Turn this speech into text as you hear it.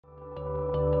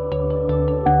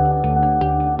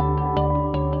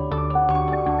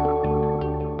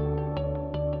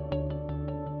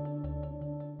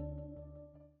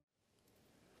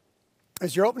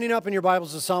As you're opening up in your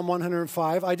Bibles to Psalm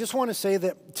 105, I just want to say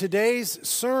that today's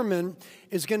sermon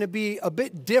is going to be a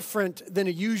bit different than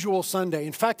a usual Sunday.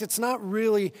 In fact, it's not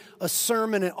really a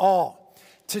sermon at all.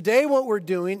 Today what we're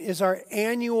doing is our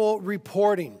annual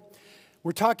reporting.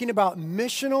 We're talking about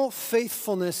missional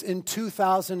faithfulness in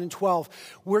 2012.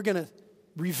 We're going to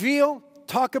reveal,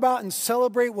 talk about, and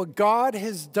celebrate what God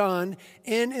has done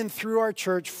in and through our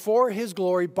church for His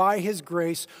glory, by His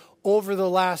grace, over the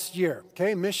last year.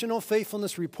 Okay, missional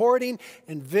faithfulness reporting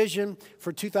and vision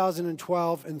for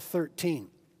 2012 and 13.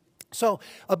 So,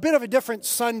 a bit of a different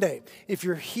Sunday. If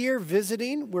you're here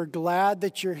visiting, we're glad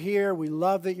that you're here. We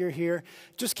love that you're here.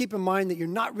 Just keep in mind that you're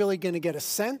not really going to get a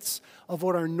sense of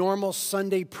what our normal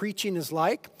Sunday preaching is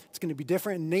like. It's going to be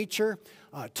different in nature,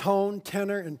 tone,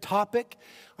 tenor, and topic.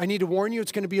 I need to warn you,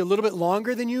 it's going to be a little bit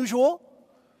longer than usual.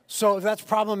 So, if that's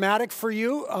problematic for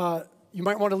you, you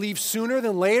might want to leave sooner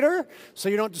than later so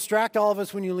you don't distract all of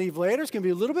us when you leave later. It's going to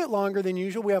be a little bit longer than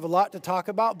usual. We have a lot to talk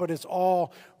about, but it's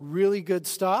all really good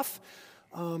stuff.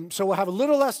 So we'll have a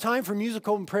little less time for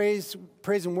musical and praise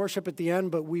and worship at the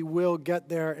end, but we will get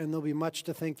there, and there'll be much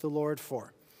to thank the Lord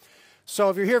for. So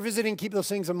if you're here visiting, keep those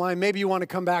things in mind. Maybe you want to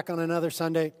come back on another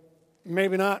Sunday.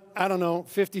 Maybe not. I don't know,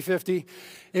 50-50.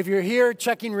 If you're here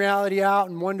checking reality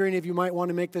out and wondering if you might want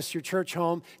to make this your church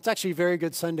home, it's actually a very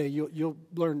good Sunday. You'll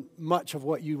learn much of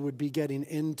what you would be getting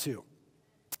into.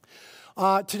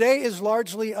 Today is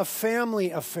largely a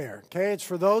family affair, okay? It's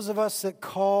for those of us that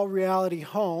call reality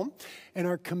home and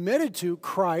are committed to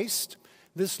Christ,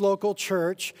 this local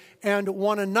church, and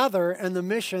one another and the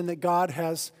mission that God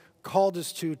has called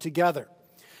us to together.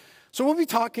 So we'll be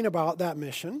talking about that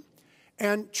mission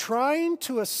and trying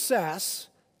to assess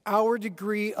our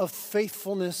degree of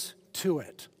faithfulness to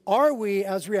it. Are we,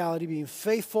 as reality, being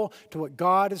faithful to what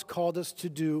God has called us to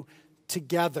do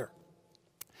together?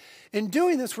 In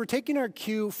doing this, we're taking our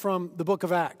cue from the book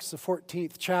of Acts, the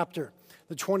 14th chapter,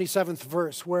 the 27th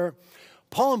verse, where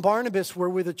Paul and Barnabas were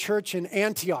with a church in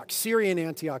Antioch, Syrian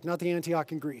Antioch, not the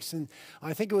Antioch in Greece. And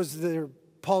I think it was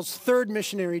Paul's third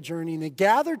missionary journey, and they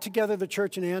gathered together the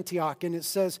church in Antioch, and it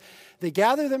says they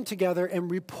gathered them together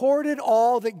and reported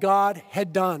all that God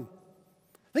had done.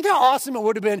 Think how awesome it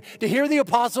would have been to hear the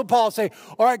Apostle Paul say,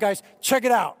 all right, guys, check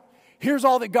it out. Here's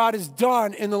all that God has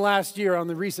done in the last year on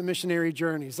the recent missionary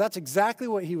journeys. That's exactly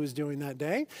what he was doing that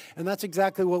day, and that's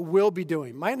exactly what we'll be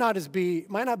doing. Might not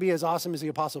be as awesome as the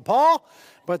Apostle Paul,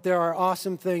 but there are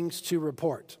awesome things to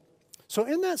report. So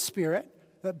in that spirit,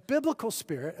 that biblical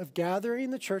spirit of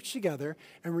gathering the church together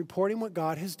and reporting what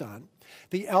God has done,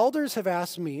 the elders have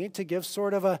asked me to give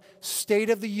sort of a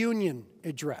State of the Union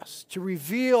address, to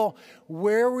reveal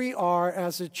where we are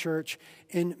as a church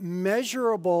in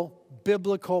measurable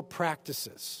biblical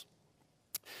practices.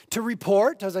 To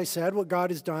report, as I said, what God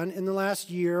has done in the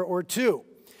last year or two.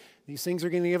 These things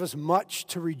are going to give us much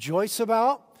to rejoice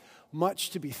about, much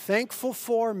to be thankful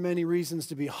for, many reasons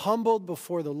to be humbled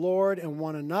before the Lord and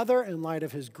one another in light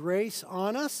of His grace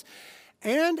on us.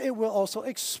 And it will also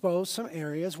expose some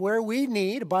areas where we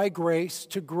need, by grace,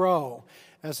 to grow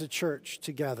as a church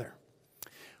together.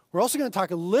 We're also going to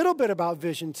talk a little bit about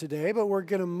vision today, but we're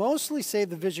going to mostly save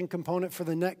the vision component for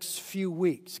the next few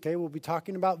weeks. Okay, we'll be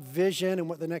talking about vision and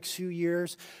what the next few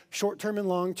years, short-term and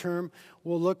long-term,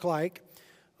 will look like.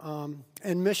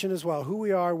 And mission as well, who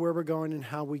we are, where we're going, and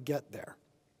how we get there.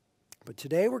 But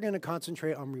today we're going to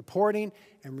concentrate on reporting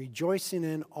and rejoicing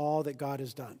in all that God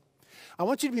has done. I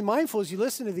want you to be mindful as you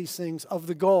listen to these things of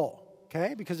the goal,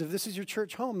 okay? Because if this is your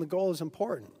church home, the goal is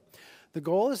important. The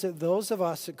goal is that those of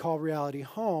us that call reality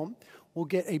home will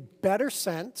get a better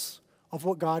sense of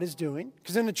what God is doing.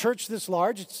 Because in a church this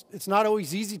large, it's not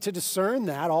always easy to discern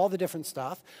that, all the different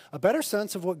stuff. A better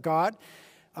sense of what God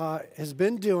has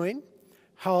been doing,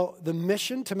 how the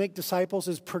mission to make disciples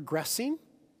is progressing,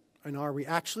 and are we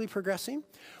actually progressing?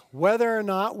 Whether or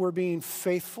not we're being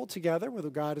faithful together with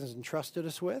what God has entrusted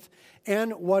us with,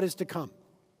 and what is to come.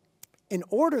 In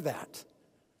order that,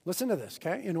 listen to this,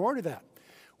 okay? In order that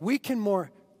we can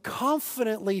more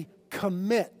confidently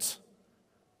commit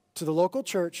to the local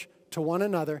church, to one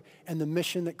another, and the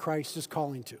mission that Christ is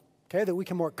calling to, okay? That we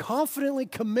can more confidently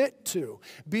commit to,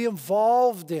 be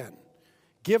involved in,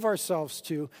 give ourselves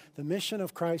to the mission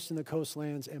of Christ in the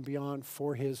coastlands and beyond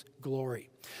for His glory.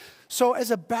 So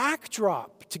as a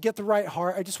backdrop to get the right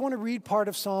heart, I just want to read part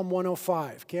of Psalm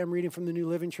 105. Okay, I'm reading from the New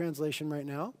Living Translation right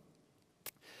now.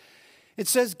 It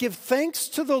says, "Give thanks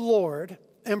to the Lord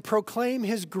and proclaim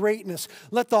His greatness.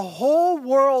 Let the whole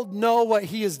world know what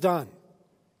He has done.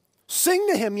 Sing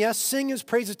to Him, yes, sing His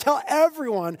praises. Tell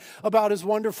everyone about His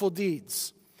wonderful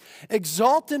deeds.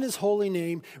 Exalt in His holy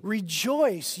name.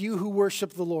 Rejoice, you who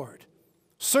worship the Lord.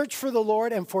 Search for the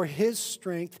Lord and for His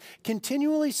strength.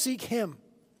 Continually seek Him.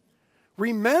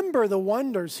 Remember the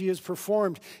wonders He has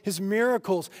performed, His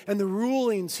miracles, and the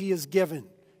rulings He has given.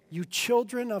 You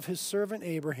children of His servant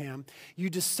Abraham, you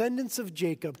descendants of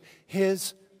Jacob,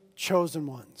 His chosen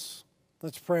ones.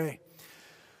 Let's pray.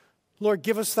 Lord,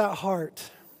 give us that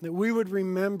heart, that we would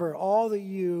remember all that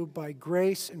You, by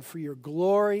grace and for Your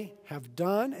glory, have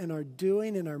done and are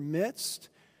doing in our midst.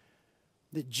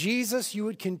 That Jesus, You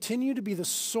would continue to be the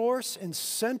source and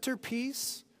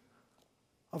centerpiece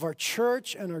of our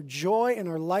church and our joy and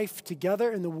our life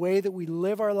together in the way that we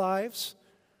live our lives.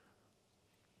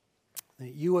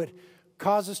 That You would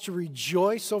cause us to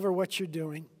rejoice over what You're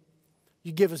doing.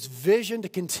 You give us vision to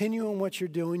continue in what You're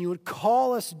doing. You would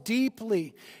call us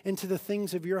deeply into the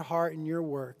things of Your heart and Your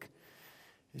work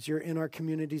as You're in our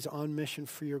communities on mission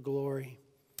for Your glory.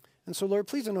 And so, Lord,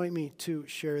 please anoint me to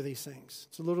share these things.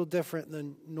 It's a little different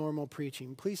than normal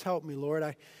preaching. Please help me, Lord.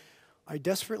 I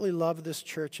desperately love this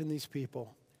church and these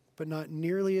people, but not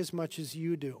nearly as much as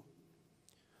You do.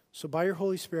 So by Your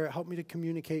Holy Spirit, help me to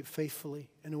communicate faithfully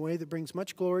in a way that brings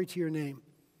much glory to Your name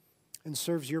and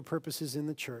serves Your purposes in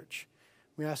the church.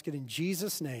 We ask it in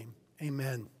Jesus' name.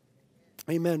 Amen.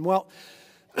 Amen. Well,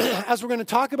 as we're going to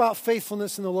talk about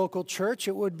faithfulness in the local church,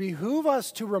 it would behoove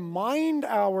us to remind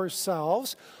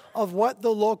ourselves of what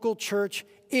the local church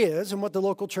is and what the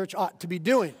local church ought to be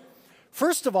doing.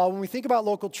 First of all, when we think about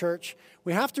local church,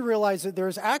 we have to realize that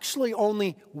there's actually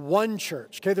only one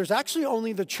church. Okay, there's actually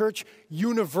only the church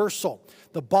universal,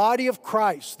 the body of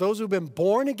Christ, those who've been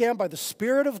born again by the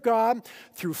Spirit of God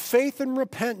through faith and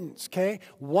repentance. Okay,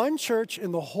 one church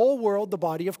in the whole world, the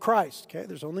body of Christ. Okay,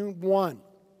 there's only one.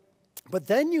 But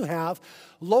then you have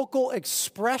local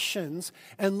expressions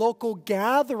and local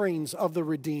gatherings of the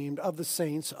redeemed, of the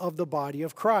saints, of the body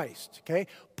of Christ. Okay?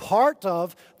 Part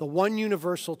of the one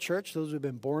universal church, those who have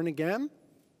been born again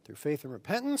through faith and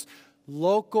repentance,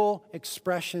 local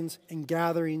expressions and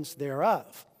gatherings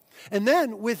thereof. And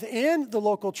then within the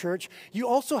local church, you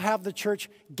also have the church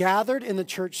gathered and the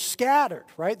church scattered,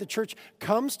 right? The church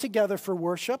comes together for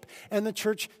worship and the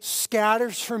church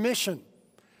scatters for mission.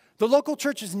 The local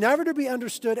church is never to be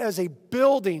understood as a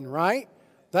building, right?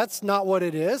 That's not what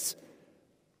it is.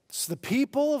 It's the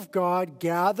people of God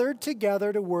gathered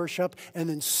together to worship and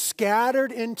then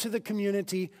scattered into the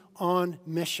community on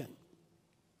mission.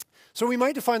 So we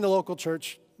might define the local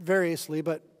church variously,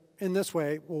 but in this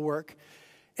way will work.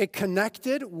 A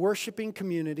connected, worshiping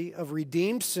community of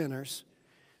redeemed sinners,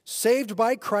 saved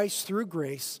by Christ through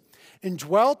grace,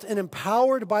 indwelt and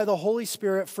empowered by the Holy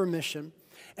Spirit for mission,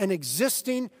 and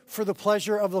existing for the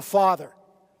pleasure of the Father.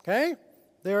 Okay?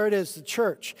 There it is, the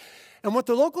church. And what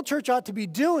the local church ought to be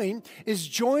doing is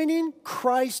joining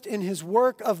Christ in His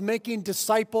work of making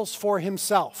disciples for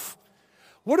Himself.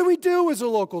 What do we do as a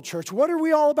local church? What are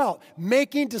we all about?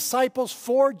 Making disciples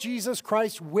for Jesus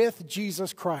Christ with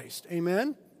Jesus Christ.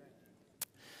 Amen?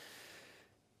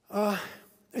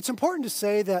 It's important to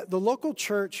say that the local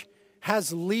church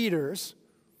has leaders,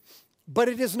 but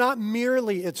it is not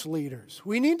merely its leaders.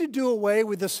 We need to do away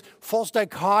with this false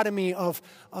dichotomy of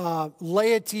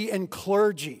laity and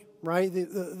clergy, right?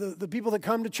 The people that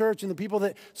come to church and the people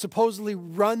that supposedly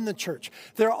run the church.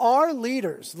 There are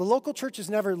leaders. The local church is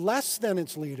never less than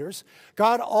its leaders.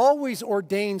 God always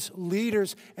ordains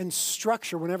leaders and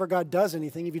structure whenever God does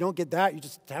anything. If you don't get that, you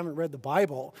just haven't read the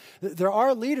Bible. There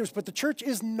are leaders, but the church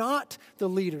is not the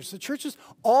leaders. The church is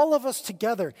all of us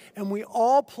together, and we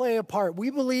all play a part.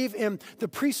 We believe in the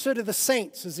priesthood of the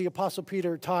saints, as the Apostle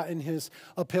Peter taught in his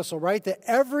epistle, right? That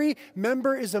every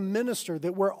member is a minister,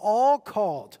 that we're all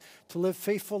called to live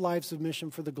faithful lives of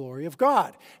mission for the glory of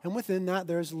God. And within that,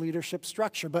 there's a leadership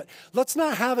structure. But let's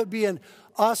not have it be an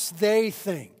us-they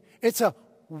thing. It's a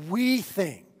we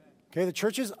thing. Okay, the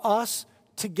church is us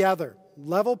together,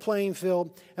 level playing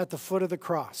field at the foot of the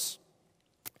cross.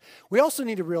 We also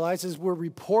need to realize as we're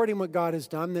reporting what God has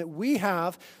done that we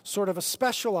have sort of a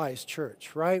specialized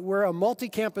church, right? We're a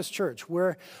multi-campus church.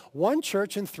 We're one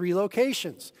church in 3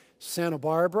 locations. Santa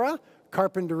Barbara,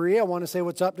 Carpinteria, I want to say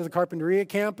what's up to the Carpinteria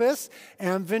campus,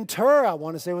 and Ventura, I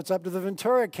want to say what's up to the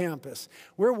Ventura campus.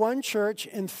 We're one church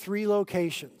in 3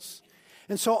 locations.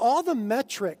 And so all the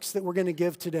metrics that we're going to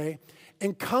give today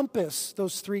encompass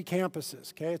those 3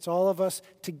 campuses, okay? It's all of us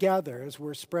together as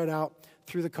we're spread out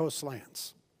through the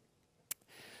coastlands.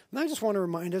 And I just want to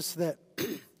remind us that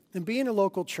in being a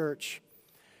local church,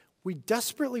 we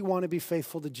desperately want to be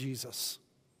faithful to Jesus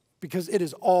because it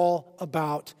is all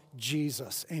about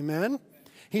Jesus. Amen?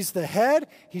 He's the head.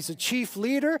 He's the chief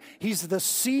leader. He's the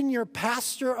senior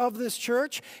pastor of this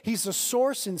church. He's the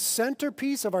source and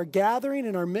centerpiece of our gathering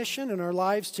and our mission and our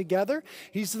lives together.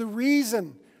 He's the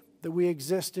reason that we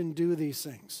exist and do these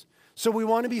things. So we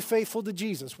want to be faithful to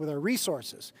Jesus with our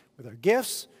resources, with our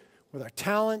gifts, with our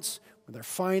talents, with our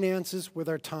finances, with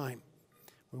our time.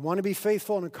 We want to be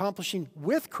faithful in accomplishing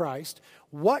with Christ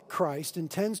what Christ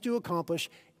intends to accomplish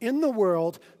in the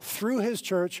world through his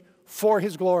church for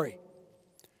his glory.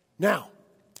 Now,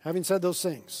 having said those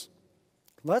things,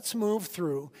 let's move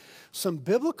through some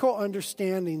biblical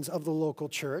understandings of the local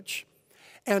church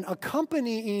and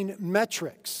accompanying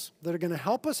metrics that are going to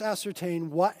help us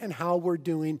ascertain what and how we're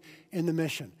doing in the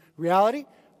mission. Reality,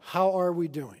 how are we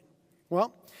doing?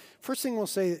 Well, first thing we'll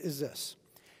say is this.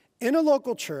 In a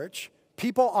local church,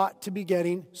 people ought to be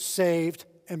getting saved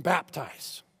and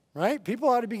baptized, right? People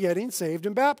ought to be getting saved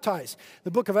and baptized. The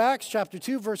book of Acts, chapter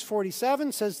 2, verse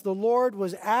 47 says, the Lord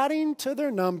was adding to their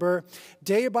number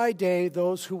day by day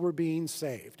those who were being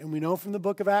saved. And we know from the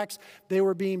book of Acts, they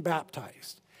were being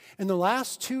baptized. In the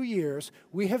last 2 years,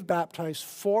 we have baptized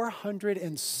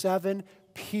 407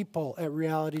 people at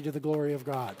Reality to the Glory of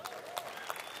God.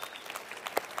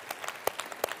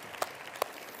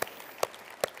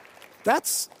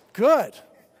 That's good.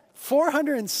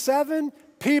 407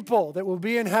 people that will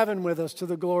be in heaven with us to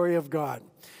the glory of God.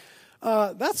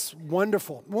 That's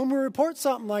wonderful. When we report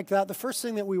something like that, the first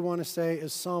thing that we want to say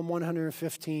is Psalm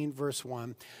 115, verse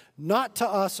 1. Not to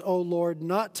us, O Lord,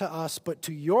 not to us, but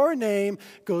to your name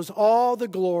goes all the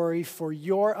glory for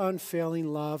your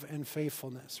unfailing love and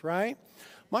faithfulness, right?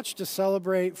 Much to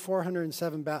celebrate,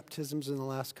 407 baptisms in the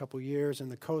last couple years in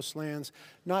the coastlands.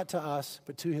 Not to us,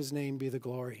 but to his name be the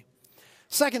glory.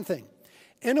 Second thing,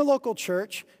 in a local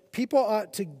church, people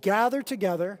ought to gather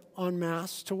together en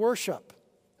masse to worship.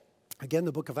 Again,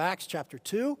 the book of Acts, chapter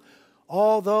 2,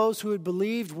 all those who had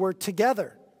believed were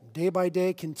together, day by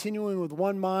day, continuing with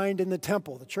one mind in the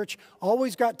temple. The church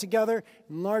always got together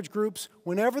in large groups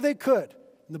whenever they could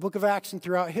in the book of Acts and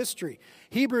throughout history.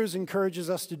 Hebrews encourages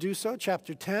us to do so,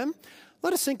 chapter 10.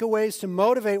 Let us think of ways to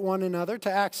motivate one another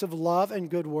to acts of love and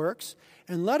good works,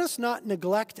 and let us not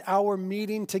neglect our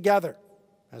meeting together,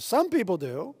 as some people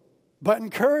do, but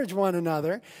encourage one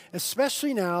another,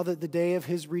 especially now that the day of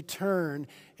his return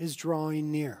is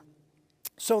drawing near.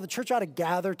 So the church ought to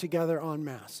gather together en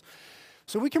masse.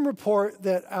 So we can report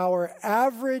that our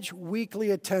average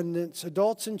weekly attendance,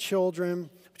 adults and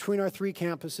children, between our 3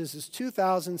 campuses is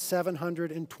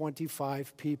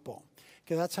 2,725 people.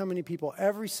 Okay, that's how many people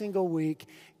every single week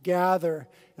gather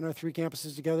in our 3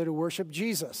 campuses together to worship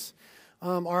Jesus.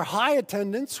 Our high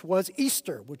attendance was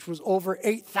Easter, which was over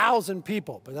 8,000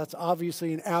 people. But that's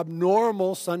obviously an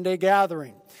abnormal Sunday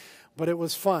gathering. But it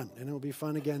was fun, and it will be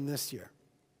fun again this year.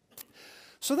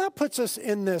 So that puts us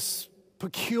in this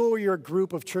peculiar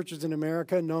group of churches in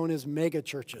America known as mega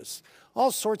churches.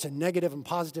 All sorts of negative and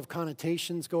positive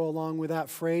connotations go along with that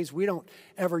phrase. We don't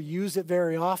ever use it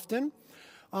very often.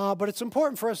 But it's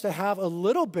important for us to have a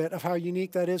little bit of how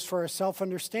unique that is for our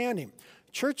self-understanding.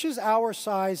 Churches our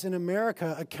size in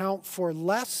America account for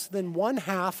less than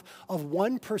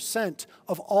 0.5%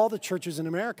 of all the churches in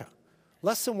America.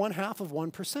 Less than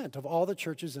 0.5% of all the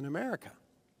churches in America.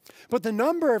 But the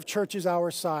number of churches our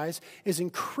size is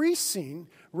increasing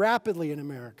rapidly in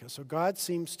America. So God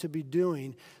seems to be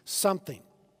doing something.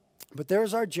 But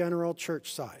there's our general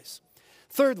church size.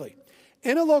 Thirdly,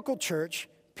 in a local church,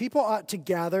 people ought to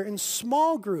gather in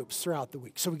small groups throughout the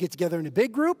week. So we get together in a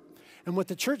big group. And what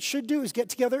the church should do is get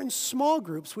together in small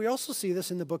groups. We also see this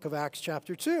in the book of Acts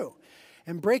chapter 2.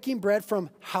 And breaking bread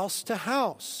from house to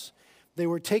house. They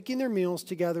were taking their meals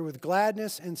together with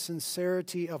gladness and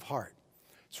sincerity of heart.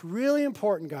 It's really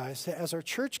important, guys, that as our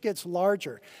church gets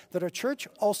larger, that our church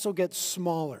also gets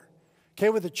smaller. Okay,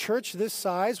 with a church this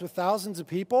size, with thousands of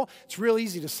people, it's real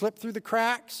easy to slip through the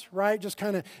cracks, right? Just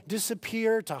kind of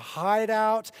disappear, to hide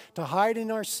out, to hide in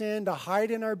our sin, to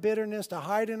hide in our bitterness, to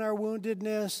hide in our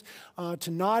woundedness, to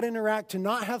not interact, to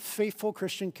not have faithful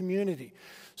Christian community.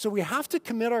 So we have to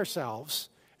commit ourselves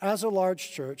as a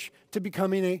large church to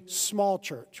becoming a small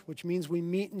church, which means we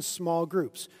meet in small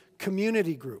groups,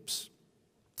 community groups.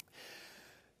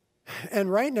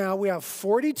 And right now we have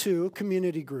 42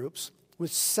 community groups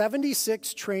with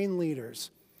 76 trained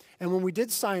leaders. And when we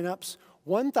did sign-ups,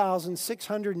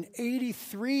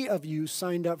 1,683 of you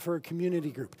signed up for a community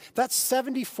group. That's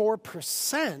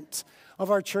 74%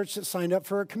 of our church that signed up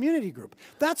for a community group.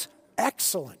 That's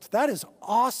excellent. That is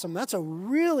awesome. That's a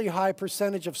really high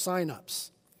percentage of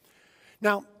sign-ups.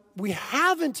 Now, we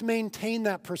haven't maintained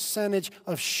that percentage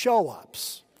of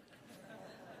show-ups.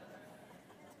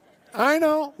 I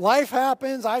know, life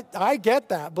happens. I get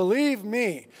that, believe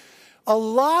me. A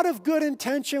lot of good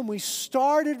intention. We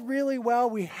started really well.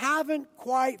 We haven't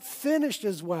quite finished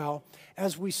as well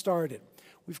as we started.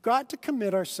 We've got to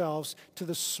commit ourselves to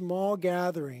the small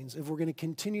gatherings if we're going to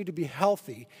continue to be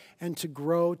healthy and to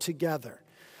grow together.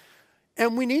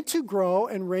 And we need to grow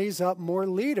and raise up more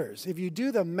leaders. If you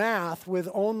do the math, with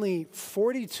only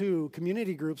 42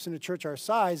 community groups in a church our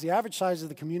size, the average size of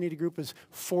the community group is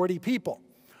 40 people.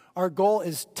 Our goal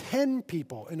is 10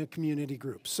 people in a community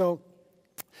group. So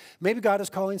maybe God is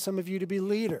calling some of you to be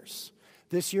leaders.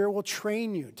 This year we'll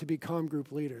train you to become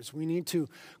group leaders. We need to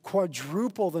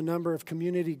quadruple the number of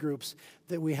community groups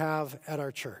that we have at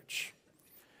our church.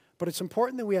 But it's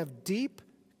important that we have deep,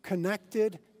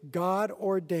 connected,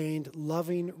 God-ordained,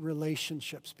 loving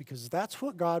relationships, because that's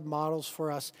what God models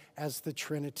for us as the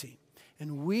Trinity.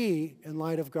 And we, in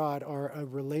light of God, are a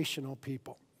relational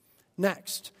people.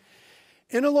 Next,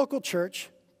 in a local church,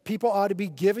 people ought to be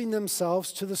giving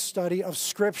themselves to the study of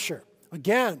Scripture.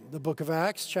 Again, the book of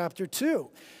Acts, chapter 2,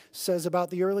 says about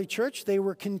the early church, they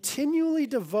were continually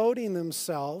devoting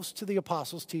themselves to the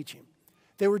apostles' teaching.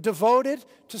 They were devoted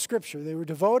to Scripture. They were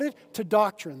devoted to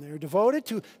doctrine. They were devoted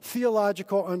to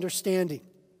theological understanding.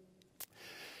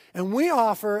 And we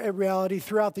offer at Reality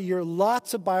throughout the year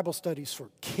lots of Bible studies for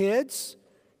kids,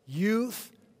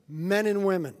 youth, men and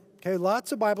women. Okay,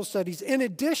 lots of Bible studies in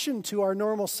addition to our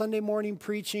normal Sunday morning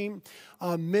preaching,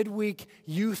 midweek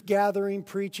youth gathering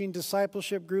preaching,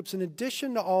 discipleship groups, in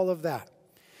addition to all of that.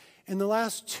 In the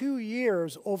last 2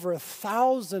 years, over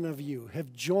 1,000 of you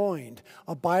have joined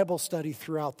a Bible study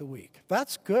throughout the week.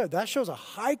 That's good. That shows a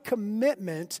high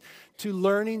commitment to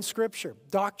learning Scripture,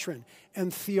 doctrine,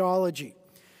 and theology.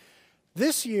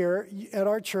 This year at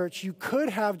our church, you could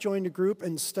have joined a group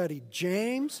and studied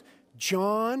James,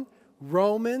 John,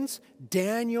 Romans,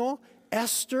 Daniel,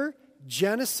 Esther,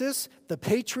 Genesis, the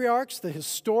patriarchs, the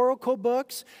historical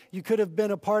books. You could have been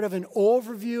a part of an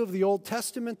overview of the Old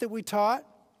Testament that we taught.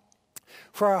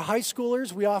 For our high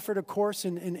schoolers, we offered a course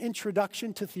in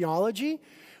Introduction to Theology,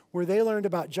 where they learned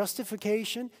about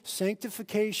justification,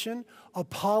 sanctification,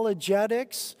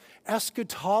 apologetics,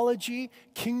 eschatology,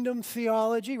 kingdom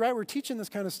theology, right? We're teaching this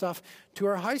kind of stuff to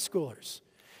our high schoolers.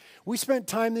 We spent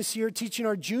time this year teaching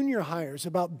our junior hires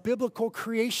about biblical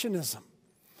creationism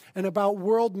and about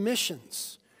world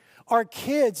missions. Our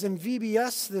kids in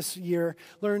VBS this year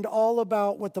learned all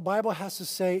about what the Bible has to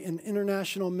say in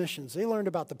international missions. They learned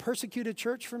about the persecuted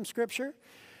church from Scripture.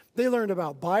 They learned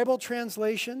about Bible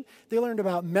translation. They learned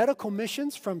about medical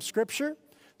missions from Scripture.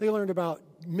 They learned about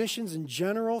missions in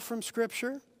general from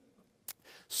Scripture.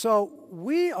 So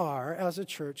we are, as a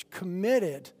church,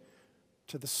 committed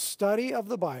to the study of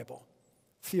the Bible,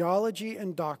 theology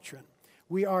and doctrine.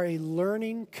 We are a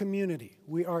learning community.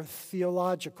 We are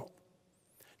theological.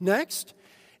 Next,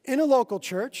 in a local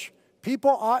church,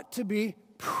 people ought to be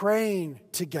praying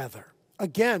together.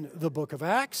 Again, the book of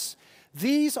Acts.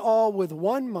 These all with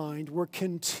one mind were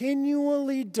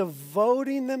continually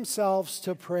devoting themselves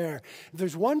to prayer. If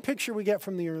there's one picture we get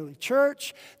from the early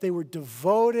church, they were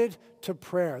devoted to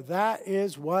prayer. That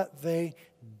is what they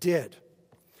did.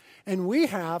 And we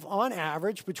have, on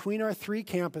average, between our 3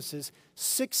 campuses,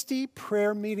 60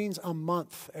 prayer meetings a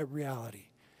month at Reality.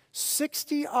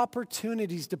 60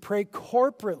 opportunities to pray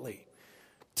corporately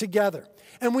together.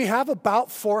 And we have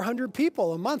about 400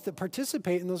 people a month that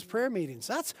participate in those prayer meetings.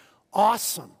 That's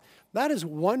awesome. That is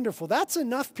wonderful. That's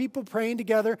enough people praying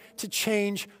together to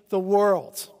change the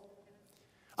world.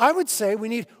 I would say we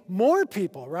need more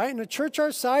people, right? In a church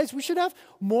our size, we should have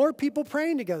more people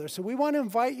praying together. So we want to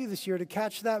invite you this year to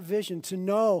catch that vision, to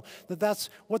know that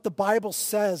that's what the Bible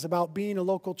says about being a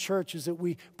local church, is that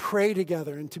we pray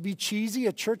together. And to be cheesy,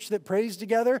 a church that prays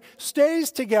together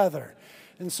stays together.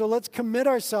 And so let's commit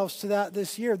ourselves to that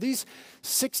this year. These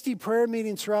 60 prayer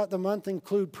meetings throughout the month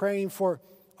include praying for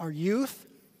our youth,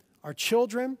 our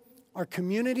children, our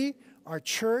community, our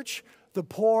church, the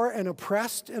poor and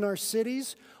oppressed in our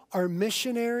cities, our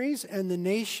missionaries and the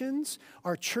nations,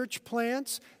 our church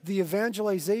plants, the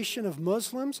evangelization of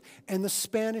Muslims, and the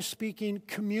Spanish-speaking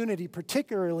community,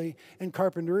 particularly in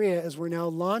Carpinteria, as we're now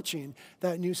launching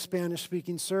that new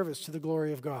Spanish-speaking service to the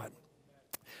glory of God.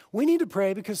 We need to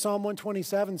pray because Psalm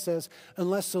 127 says,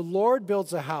 unless the Lord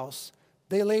builds a house,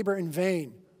 they labor in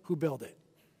vain who build it.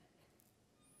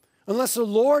 Unless the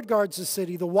Lord guards the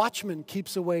city, the watchman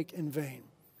keeps awake in vain.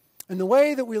 And the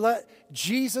way that we let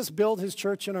Jesus build his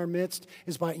church in our midst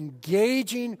is by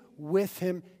engaging with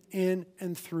him in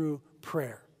and through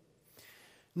prayer.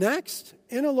 Next,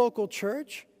 in a local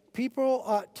church, people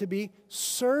ought to be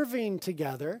serving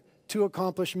together to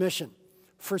accomplish mission.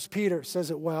 1 Peter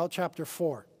says it well, chapter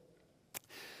 4.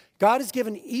 God has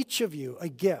given each of you a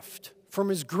gift from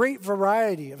his great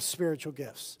variety of spiritual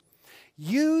gifts.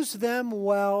 Use them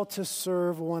well to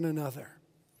serve one another.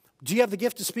 Do you have the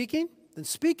gift of speaking? then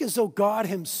speak as though God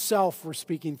himself were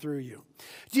speaking through you.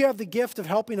 Do you have the gift of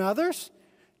helping others?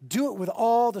 Do it with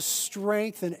all the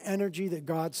strength and energy that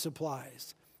God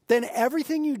supplies. Then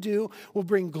everything you do will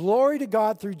bring glory to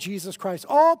God through Jesus Christ.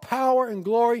 All power and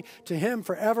glory to him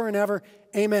forever and ever.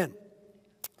 Amen.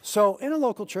 So in a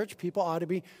local church, people ought to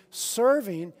be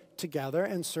serving together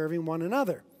and serving one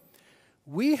another.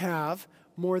 We have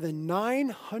more than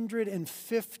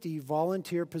 950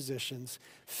 volunteer positions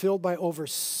filled by over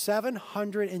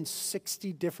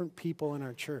 760 different people in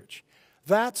our church.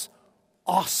 That's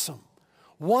awesome.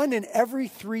 1 in every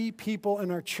 3 people in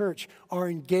our church are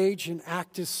engaged in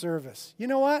active service. You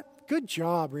know what? Good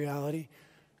job, Reality.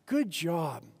 Good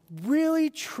job. Really,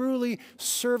 truly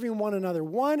serving one another.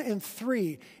 1 in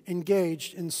 3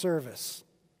 engaged in service.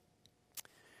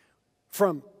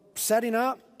 From setting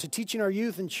up, to teaching our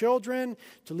youth and children,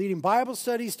 to leading Bible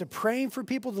studies, to praying for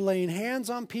people, to laying hands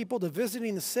on people, to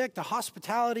visiting the sick, to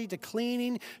hospitality, to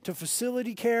cleaning, to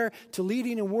facility care, to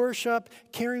leading in worship,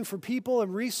 caring for people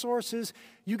and resources.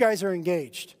 You guys are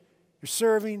engaged. You're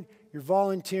serving, you're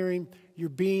volunteering, you're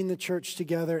being the church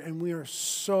together, and we are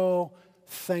so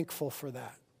thankful for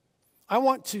that. I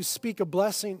want to speak a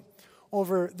blessing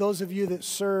over those of you that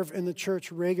serve in the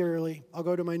church regularly. I'll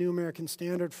go to my New American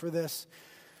Standard for this.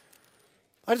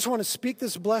 I just want to speak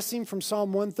this blessing from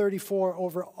Psalm 134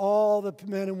 over all the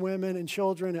men and women and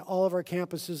children at all of our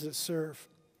campuses that serve.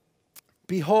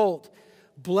 Behold,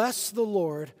 bless the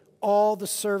Lord, all the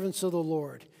servants of the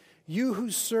Lord. You who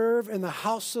serve in the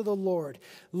house of the Lord,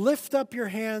 lift up your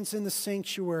hands in the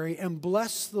sanctuary and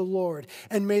bless the Lord.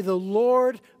 And may the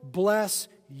Lord bless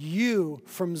you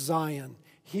from Zion,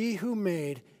 he who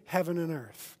made heaven and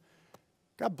earth.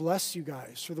 God bless you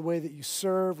guys for the way that you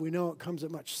serve. We know it comes at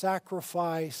much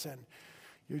sacrifice, and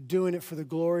you're doing it for the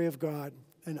glory of God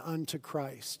and unto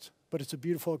Christ. But it's a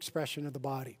beautiful expression of the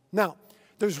body. Now,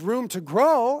 there's room to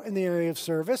grow in the area of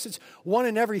service. It's 1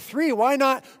 in every 3. Why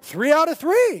not 3 out of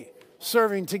 3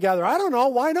 serving together? I don't know.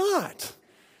 Why not?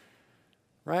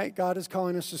 Right? God is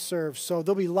calling us to serve. So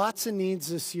there'll be lots of needs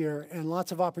this year and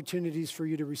lots of opportunities for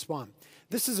you to respond.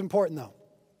 This is important, though.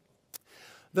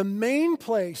 The main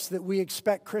place that we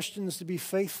expect Christians to be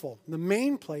faithful, the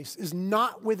main place is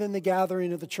not within the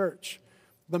gathering of the church.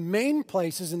 The main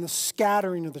place is in the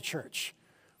scattering of the church.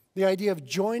 The idea of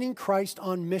joining Christ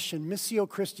on mission, Missio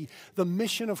Christi, the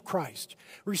mission of Christ.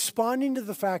 Responding to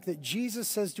the fact that Jesus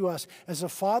says to us, as the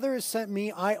Father has sent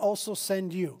me, I also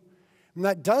send you. And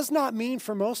that does not mean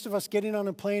for most of us getting on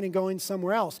a plane and going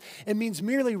somewhere else. It means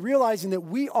merely realizing that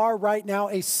we are right now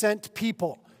a sent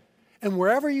people. And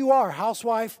wherever you are,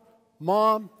 housewife,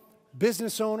 mom,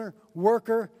 business owner,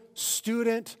 worker,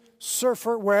 student,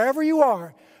 surfer, wherever you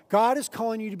are, God is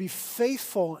calling you to be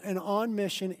faithful and on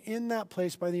mission in that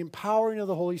place by the empowering of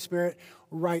the Holy Spirit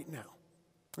right now.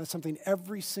 That's something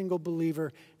every single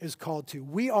believer is called to.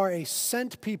 We are a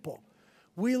sent people.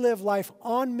 We live life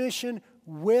on mission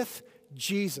with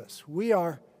Jesus. We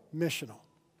are missional.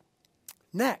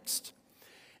 Next,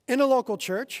 in a local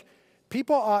church,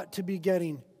 people ought to be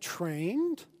getting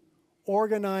trained,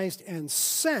 organized, and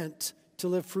sent to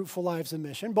live fruitful lives in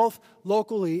mission, both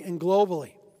locally and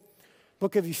globally.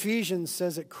 Book of Ephesians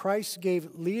says that Christ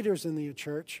gave leaders in the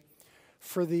church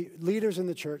for the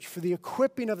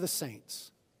equipping of the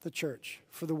saints, the church,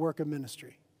 for the work of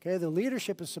ministry. Okay, the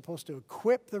leadership is supposed to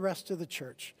equip the rest of the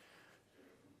church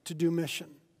to do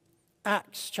mission.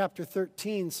 Acts chapter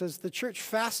 13 says the church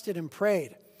fasted and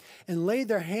prayed and laid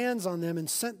their hands on them and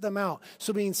sent them out.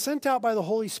 So being sent out by the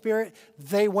Holy Spirit,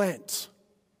 they went.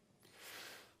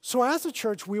 So as a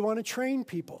church, we want to train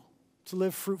people to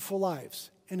live fruitful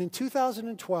lives. And in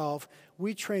 2012,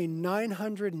 we trained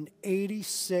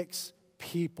 986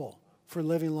 people for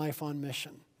living life on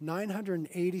mission.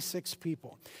 986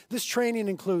 people. This training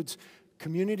includes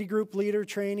community group leader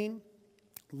training,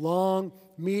 long,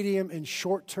 medium, and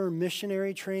short-term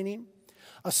missionary training,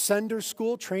 a sender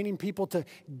school, training people to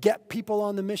get people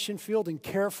on the mission field and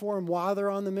care for them while they're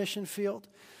on the mission field.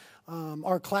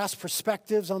 Our class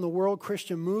perspectives on the world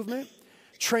Christian movement,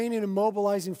 training and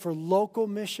mobilizing for local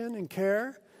mission and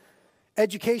care,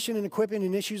 education and equipping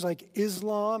in issues like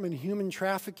Islam and human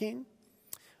trafficking,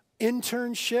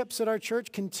 internships at our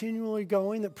church continually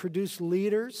going that produce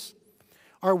leaders,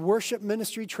 our worship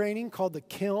ministry training called the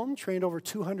Kiln, trained over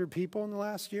 200 people in the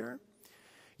last year,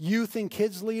 youth and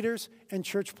kids leaders, and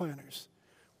church planners.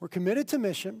 We're committed to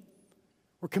mission.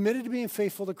 We're committed to being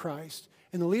faithful to Christ.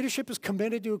 And the leadership is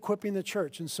committed to equipping the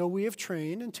church. And so we have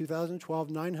trained in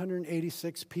 2012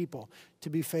 986 people to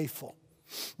be faithful.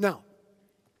 Now,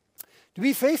 to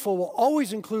be faithful will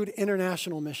always include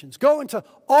international missions. Go into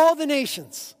all the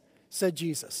nations. said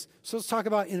Jesus. So let's talk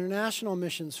about international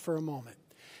missions for a moment.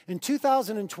 In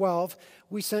 2012,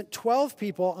 we sent 12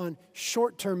 people on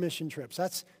short-term mission trips.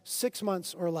 That's 6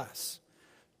 months or less.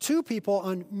 2 people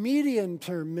on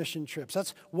medium-term mission trips.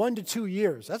 That's 1 to 2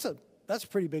 years. That's a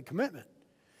pretty big commitment.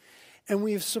 And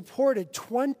we've supported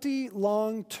 20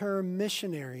 long-term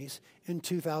missionaries in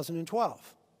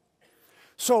 2012.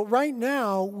 So right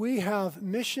now, we have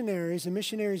missionaries and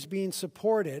missionaries being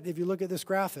supported, if you look at this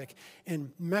graphic,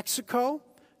 in Mexico,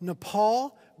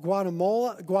 Nepal,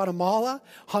 Guatemala,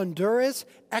 Honduras,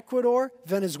 Ecuador,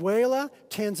 Venezuela,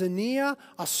 Tanzania,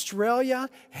 Australia,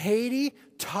 Haiti,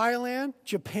 Thailand,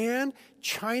 Japan,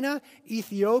 China,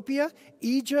 Ethiopia,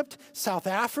 Egypt, South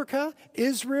Africa,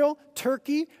 Israel,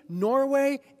 Turkey,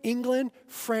 Norway, England,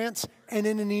 France, and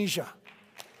Indonesia.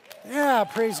 Yeah,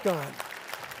 praise God.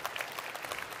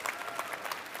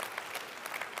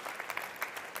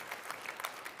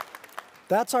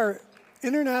 That's our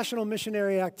international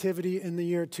missionary activity in the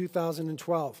year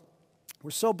 2012.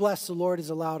 We're so blessed the Lord has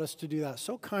allowed us to do that.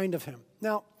 So kind of Him.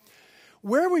 Now,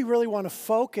 where we really want to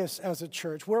focus as a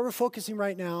church, where we're focusing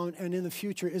right now and in the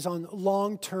future is on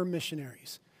long-term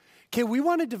missionaries. Okay, we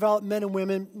want to develop men and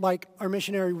women like our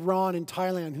missionary Ron in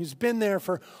Thailand, who's been there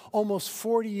for almost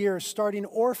 40 years, starting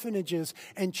orphanages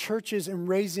and churches and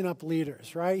raising up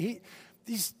leaders, right?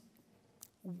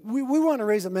 We want to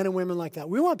raise up men and women like that.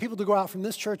 We want people to go out from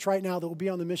this church right now that will be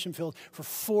on the mission field for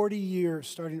 40 years,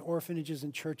 starting orphanages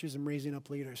and churches and raising up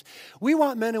leaders. We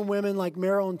want men and women like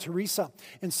Meryl and Teresa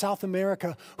in South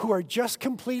America who are just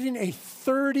completing a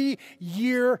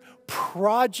 30-year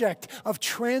project of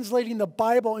translating the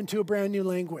Bible into a brand new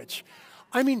language.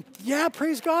 I mean, yeah,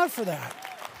 praise God for that.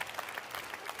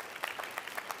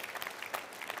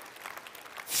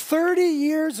 30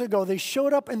 years ago, they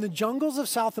showed up in the jungles of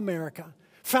South America,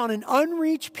 found an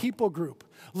unreached people group,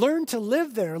 learned to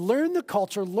live there, learn the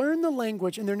culture, learn the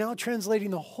language, and they're now translating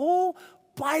the whole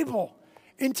Bible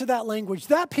into that language.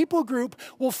 That people group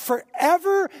will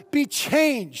forever be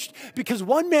changed because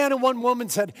one man and one woman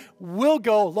said, we'll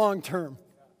go long term.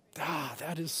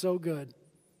 That is so good.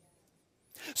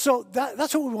 So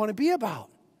that's what we want to be about.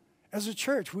 As a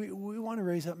church, we want to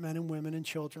raise up men and women and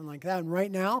children like that. And right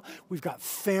now, we've got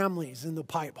families in the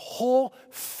pipe, whole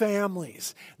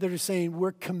families that are saying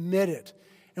we're committed.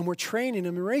 And we're training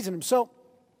them and raising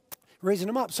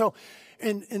them up. So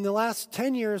in the last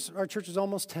 10 years, our church is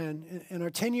almost 10. In our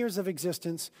 10 years of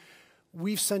existence,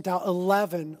 we've sent out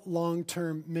 11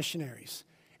 long-term missionaries.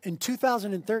 In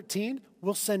 2013,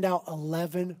 we'll send out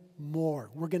 11 more.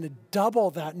 We're going to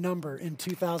double that number in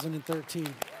 2013.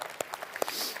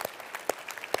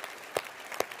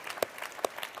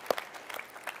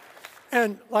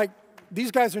 And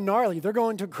these guys are gnarly. They're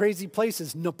going to crazy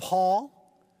places. Nepal,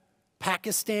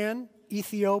 Pakistan,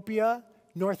 Ethiopia,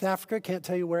 North Africa. Can't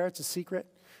tell you where. It's a secret.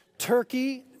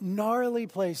 Turkey, gnarly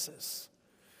places.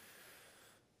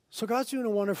 So God's doing a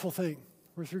wonderful thing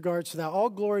with regards to that. All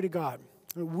glory to God.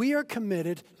 We are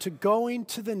committed to going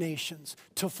to the nations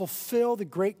to fulfill the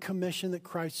great commission that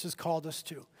Christ has called us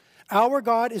to. Our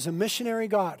God is a missionary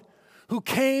God who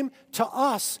came to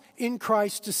us in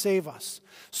Christ to save us.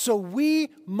 So we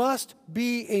must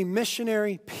be a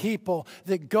missionary people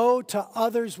that go to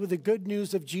others with the good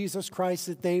news of Jesus Christ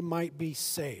that they might be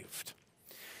saved.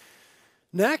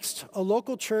 Next, a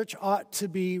local church ought to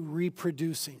be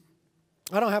reproducing.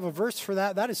 I don't have a verse for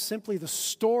that. That is simply the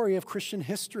story of Christian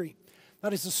history.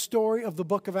 That is the story of the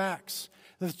book of Acts.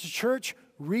 That the church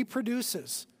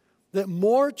reproduces, that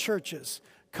more churches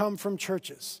come from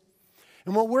churches.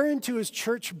 And what we're into is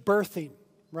church birthing,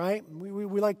 right?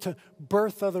 We like to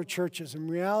birth other churches. In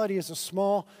reality, it's a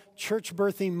small church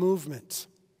birthing movement.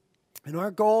 And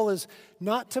our goal is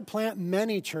not to plant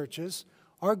many churches.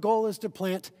 Our goal is to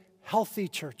plant healthy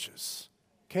churches.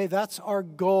 Okay, that's our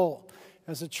goal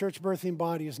as a church birthing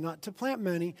body, is not to plant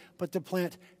many, but to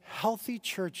plant healthy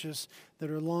churches that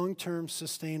are long-term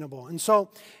sustainable. And so,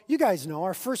 you guys know,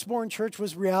 our firstborn church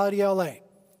was Reality LA.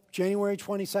 January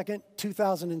 22nd,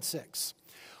 2006.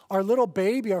 Our little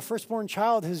baby, our firstborn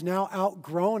child, has now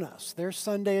outgrown us. Their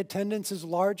Sunday attendance is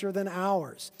larger than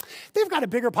ours. They've got a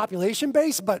bigger population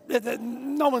base, but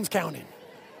no one's counting.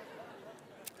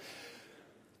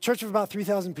 Church of about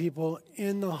 3,000 people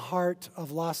in the heart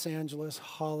of Los Angeles,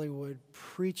 Hollywood,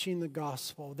 preaching the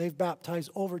gospel. They've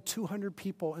baptized over 200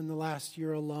 people in the last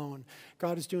year alone.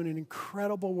 God is doing an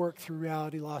incredible work through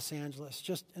Reality Los Angeles.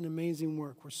 Just an amazing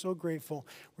work. We're so grateful.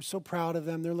 We're so proud of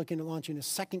them. They're looking at launching a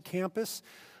second campus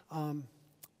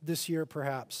this year,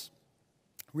 perhaps.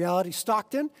 Reality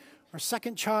Stockton, Our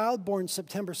second child, born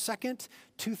September 2nd,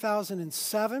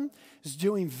 2007, is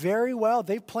doing very well.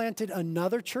 They've planted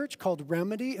another church called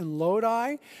Remedy in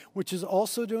Lodi, which is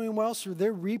also doing well, so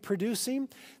they're reproducing.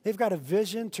 They've got a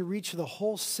vision to reach the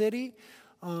whole city.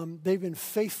 They've been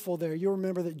faithful there. You'll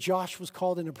remember that Josh was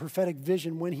called in a prophetic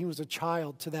vision when he was a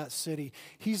child to that city.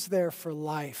 He's there for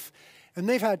life. And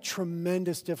they've had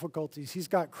tremendous difficulties. He's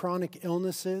got chronic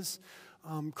illnesses,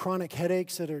 chronic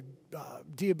headaches that are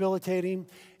debilitating,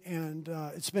 and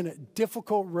it's been a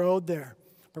difficult road there.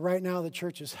 But right now the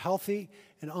church is healthy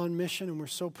and on mission, and we're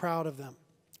so proud of them.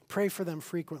 Pray for them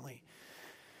frequently.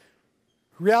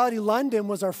 Reality London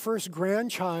was our first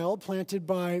grandchild, planted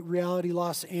by Reality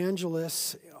Los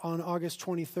Angeles on August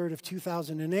 23rd of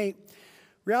 2008.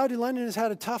 Reality London has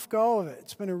had a tough go of it.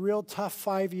 It's been a real tough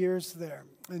 5 years there.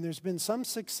 And there's been some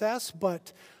success,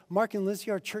 but Mark and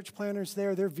Lizzie, our church planners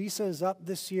there, their visa is up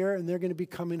this year, and they're going to be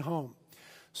coming home.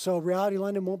 So Reality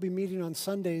London won't be meeting on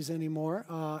Sundays anymore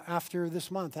after this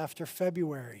month, after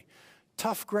February.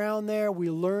 Tough ground there. We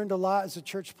learned a lot as a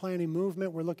church planning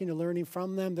movement. We're looking to learning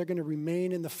from them. They're going to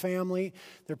remain in the family.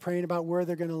 They're praying about where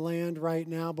they're going to land right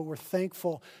now, but we're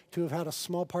thankful to have had a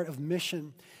small part of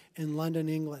mission in London,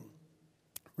 England.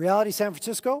 Reality San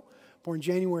Francisco, born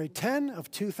January 10 of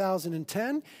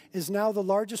 2010, is now the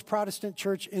largest Protestant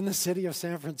church in the city of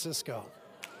San Francisco.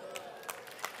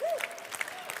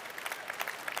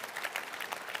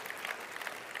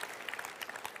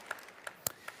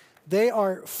 They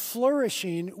are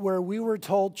flourishing where we were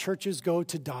told churches go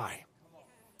to die.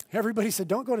 Everybody said,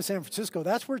 don't go to San Francisco.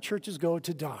 That's where churches go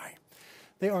to die.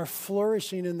 They are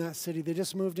flourishing in that city. They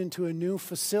just moved into a new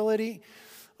facility,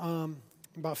 about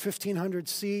 1,500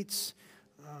 seats.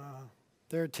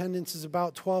 Their attendance is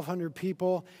about 1,200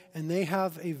 people, and they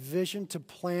have a vision to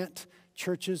plant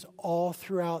churches all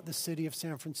throughout the city of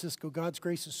San Francisco. God's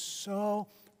grace is so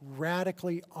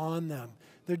radically on them.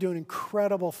 They're doing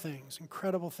incredible things.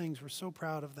 We're so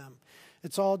proud of them.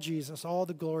 It's all Jesus, all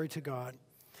the glory to God.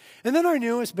 And then our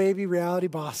newest baby, Reality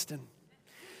Boston.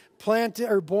 Born,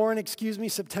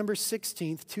 September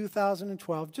 16th,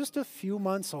 2012, just a few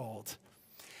months old.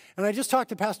 And I just talked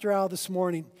to Pastor Al this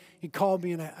morning. He called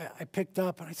me and I picked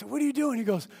up and I said, what are you doing? He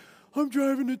goes, I'm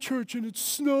driving to church and it's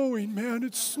snowing, man.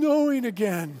 It's snowing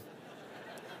again.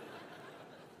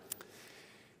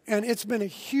 And it's been a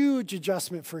huge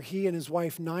adjustment for he and his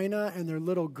wife, Nina, and their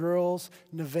little girls,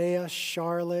 Nevaeh,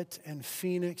 Charlotte, and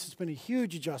Phoenix. It's been a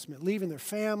huge adjustment, leaving their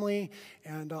family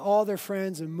and all their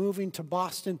friends and moving to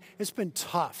Boston. It's been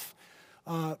tough.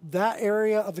 That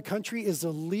area of the country is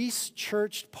the least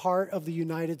churched part of the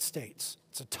United States.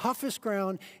 It's the toughest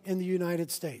ground in the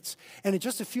United States. And at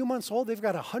just a few months old, they've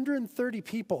got 130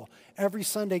 people every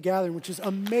Sunday gathering, which is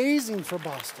amazing for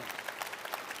Boston.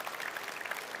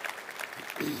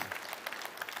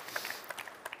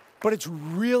 But it's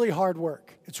really hard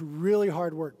work.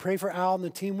 Pray for Al and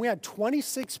the team. We had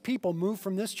 26 people move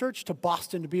from this church to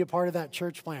Boston to be a part of that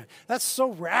church plant. That's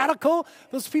so radical.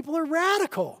 Those people are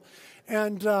radical.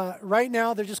 And right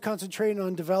now, they're just concentrating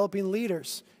on developing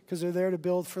leaders because they're there to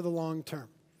build for the long term.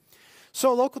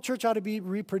 So a local church ought to be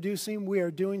reproducing. We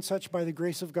are doing such by the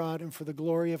grace of God and for the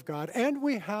glory of God. And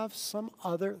we have some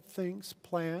other things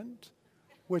planned,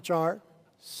 which are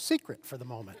secret for the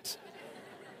moment.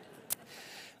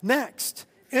 Next,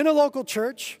 in a local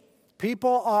church,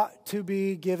 people ought to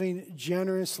be giving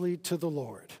generously to the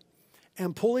Lord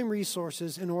and pulling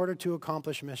resources in order to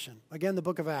accomplish mission. Again, the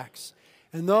book of Acts.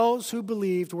 And those who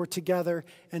believed were together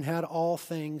and had all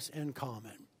things in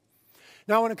common.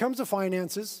 Now, when it comes to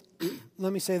finances,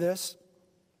 let me say this.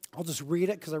 I'll just read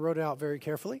it because I wrote it out very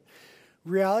carefully.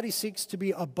 Reality seeks to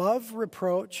be above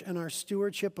reproach in our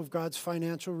stewardship of God's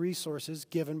financial resources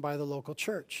given by the local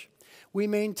church. We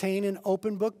maintain an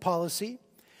open book policy,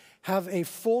 have a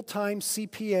full-time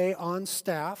CPA on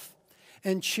staff,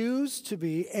 and choose to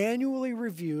be annually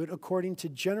reviewed according to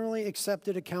generally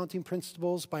accepted accounting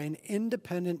principles by an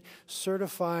independent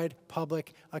certified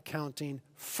public accounting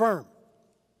firm.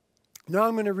 Now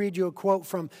I'm going to read you a quote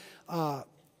from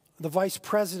the vice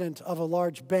president of a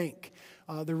large bank.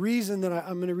 The reason that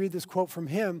I'm going to read this quote from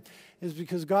him is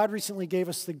because God recently gave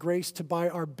us the grace to buy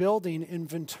our building in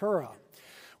Ventura,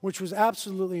 which was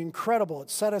absolutely incredible. It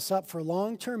set us up for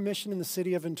long-term mission in the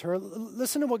city of Ventura.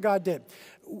 Listen to what God did.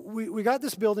 We got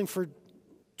this building for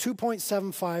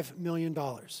 $2.75 million.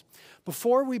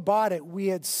 Before we bought it, we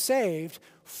had saved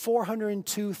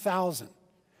 $402,000.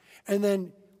 And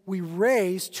then we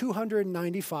raised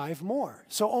 $295 more.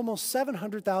 So almost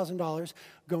 $700,000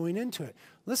 going into it.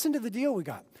 Listen to the deal we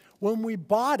got. When we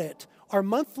bought it, our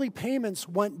monthly payments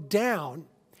went down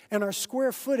and our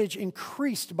square footage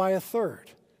increased by a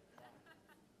third.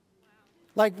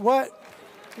 Like what?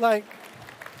 Like,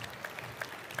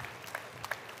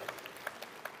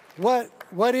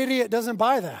 what idiot doesn't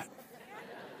buy that?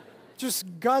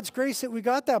 Just God's grace that we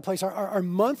got that place. Our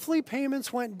monthly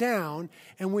payments went down,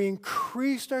 and we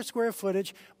increased our square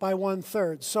footage by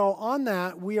 1/3. So on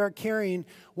that, we are carrying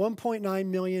 $1.9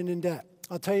 million in debt.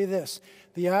 I'll tell you this.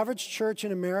 The average church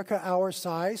in America, our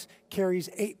size, carries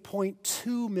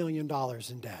 $8.2 million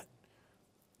in debt.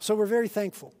 So we're very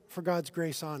thankful for God's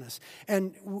grace on us.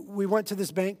 And we went to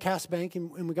this bank, Cass Bank,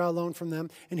 and we got a loan from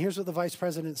them. And here's what the vice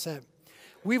president said.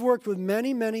 We've worked with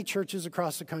many, many churches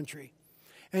across the country.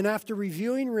 And after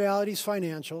reviewing Reality's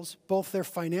financials, both their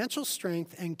financial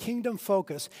strength and kingdom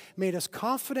focus made us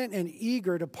confident and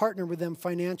eager to partner with them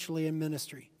financially in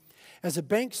ministry. As a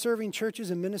bank serving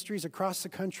churches and ministries across the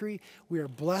country, we are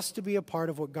blessed to be a part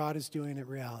of what God is doing at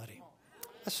Reality.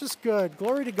 That's just good.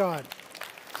 Glory to God.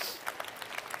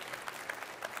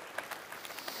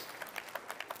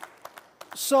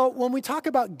 So when we talk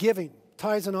about giving,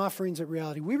 tithes and offerings at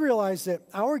Reality, we realize that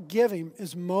our giving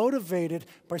is motivated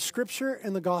by Scripture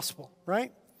and the gospel,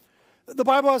 right? The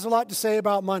Bible has a lot to say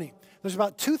about money. There's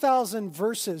about 2,000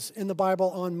 verses in the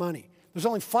Bible on money. There's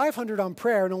only 500 on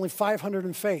prayer and only 500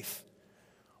 in faith.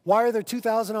 Why are there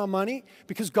 2,000 on money?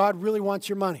 Because God really wants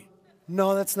your money.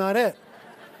 No, that's not it.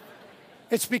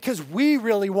 It's because we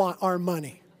really want our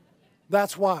money.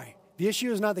 That's why. The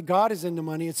issue is not that God is into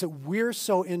money, it's that we're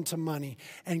so into money.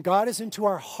 And God is into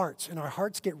our hearts, and our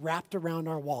hearts get wrapped around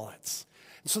our wallets.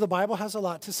 And so the Bible has a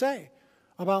lot to say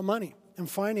about money and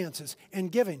finances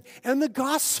and giving. And the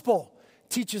gospel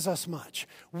teaches us much.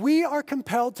 We are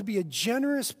compelled to be a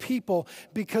generous people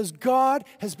because God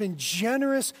has been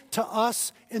generous to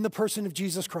us in the person of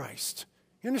Jesus Christ.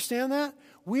 You understand that?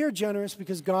 We are generous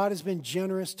because God has been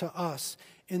generous to us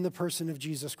in the person of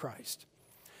Jesus Christ.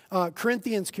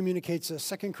 Corinthians communicates this.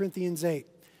 2 Corinthians 8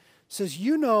 says,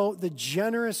 you know the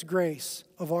generous grace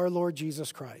of our Lord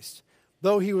Jesus Christ.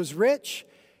 Though he was rich,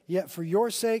 yet for your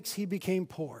sakes he became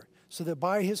poor, so that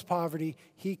by his poverty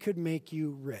he could make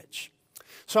you rich.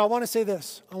 So I want to say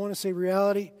this. I want to say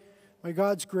Reality, by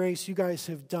God's grace, you guys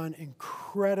have done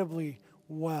incredibly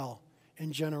well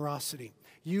in generosity.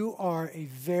 You are a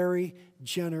very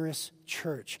generous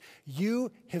church.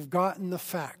 You have gotten the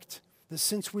fact that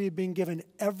since we have been given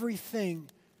everything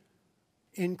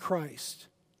in Christ,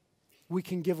 we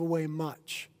can give away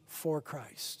much for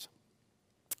Christ.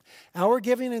 Our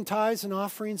giving in tithes and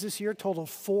offerings this year totaled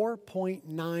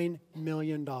 $4.9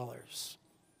 million.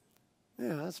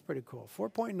 Yeah, that's pretty cool.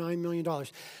 $4.9 million.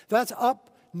 That's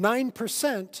up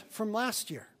 9% from last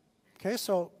year. Okay,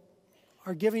 so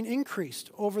our giving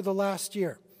increased over the last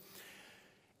year.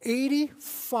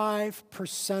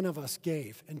 85% of us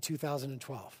gave in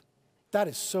 2012. That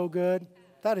is so good.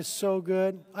 That is so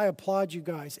good. I applaud you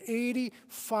guys.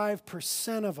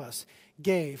 85% of us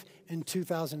gave in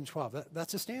 2012.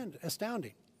 That's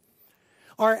astounding.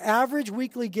 Our average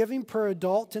weekly giving per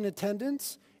adult in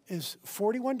attendance is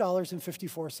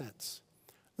 $41.54.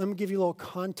 Let me give you a little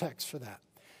context for that.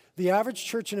 The average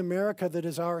church in America that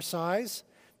is our size,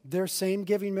 their same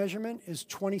giving measurement is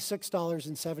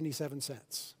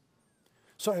 $26.77.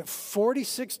 So at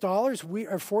 $41, we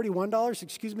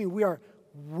are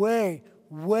way,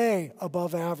 way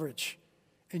above average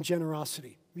in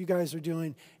generosity. You guys are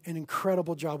doing an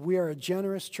incredible job. We are a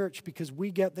generous church because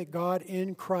we get that God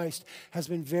in Christ has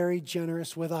been very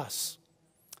generous with us.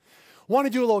 I want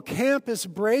to do a little campus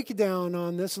breakdown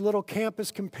on this, a little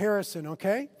campus comparison,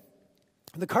 okay?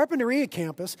 The Carpinteria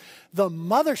campus, the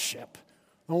mothership,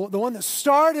 the one that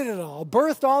started it all,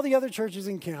 birthed all the other churches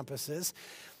and campuses,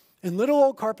 in little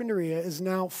old Carpinteria is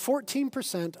now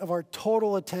 14% of our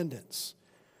total attendance.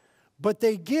 But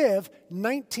they give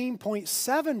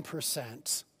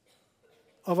 19.7%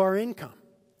 of our income.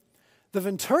 The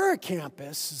Ventura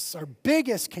campus is our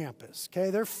biggest campus, okay?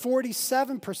 They're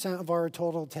 47% of our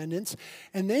total attendance,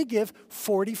 and they give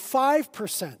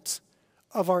 45%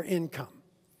 of our income.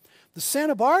 The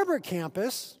Santa Barbara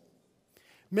campus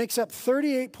makes up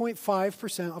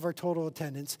 38.5% of our total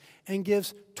attendance and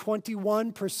gives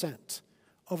 21%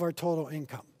 of our total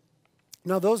income.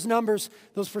 Now, those numbers,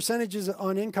 those percentages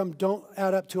on income don't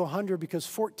add up to 100 because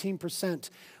 14%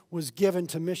 was given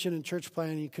to mission and church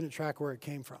planning. You couldn't track where it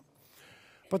came from.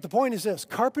 But the point is this,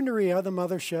 Carpinteria, the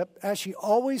mothership, as she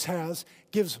always has,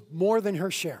 gives more than her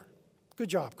share. Good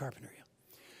job, Carpinteria.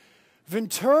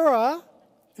 Ventura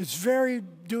is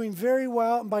doing very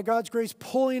well, and by God's grace,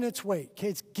 pulling its weight. Okay,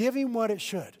 it's giving what it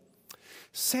should.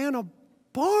 Santa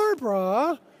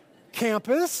Barbara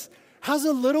campus has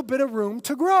a little bit of room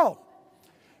to grow.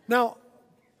 Now,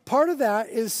 part of that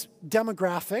is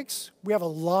demographics. We have a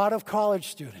lot of college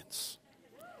students.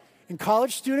 And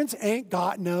college students ain't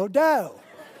got no dough.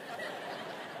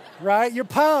 Right? You're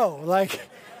po. Like,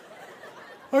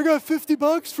 I got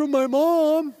 $50 from my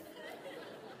mom.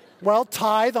 Well,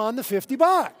 tithe on the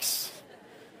 $50.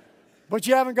 But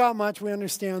you haven't got much, we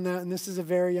understand that, and this is a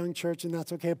very young church, and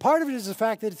that's okay. Part of it is the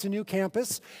fact that it's a new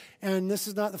campus, and this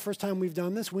is not the first time we've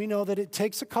done this. We know that it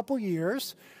takes a couple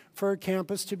years for a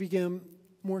campus to become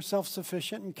more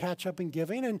self-sufficient and catch up in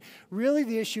giving, and really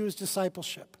the issue is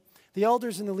discipleship. The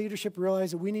elders and the leadership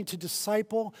realize that we need to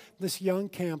disciple this young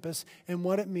campus and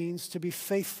what it means to be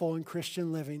faithful in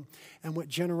Christian living and what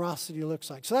generosity looks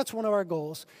like. So that's one of our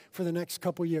goals for the next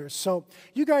couple years. So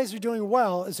you guys are doing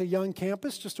well as a young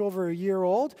campus, just over a year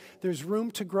old. There's room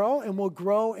to grow, and we'll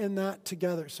grow in that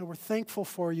together. So we're thankful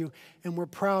for you, and we're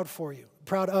proud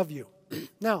of you.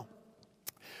 Now,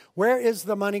 where is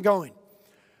the money going?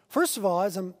 First of all,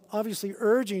 as I'm obviously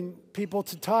urging people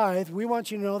to tithe, we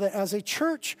want you to know that as a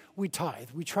church, we tithe.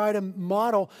 We try to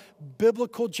model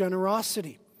biblical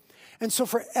generosity. And so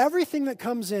for everything that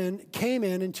came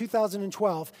in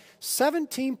 2012,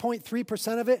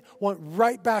 17.3% of it went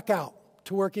right back out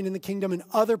to working in the kingdom in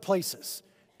other places.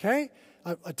 Okay?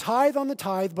 A tithe on the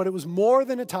tithe, but it was more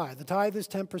than a tithe. The tithe is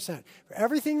 10%. For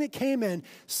everything that came in,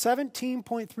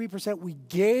 17.3% we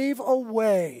gave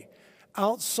away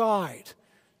outside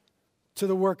to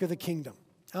the work of the kingdom,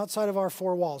 outside of our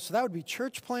four walls. So that would be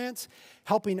church plants,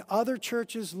 helping other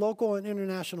churches, local and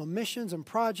international missions and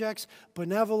projects,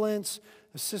 benevolence,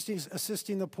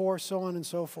 assisting the poor, so on and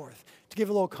so forth. To give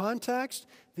a little context,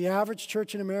 the average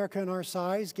church in America in our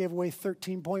size gave away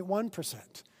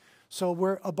 13.1%. So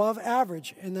we're above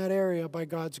average in that area by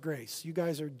God's grace. You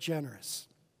guys are generous.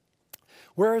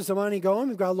 Where is the money going?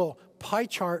 We've got a little pie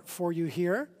chart for you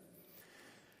here.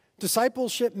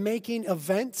 Discipleship making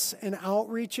events and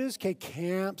outreaches, okay,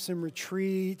 camps and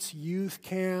retreats, youth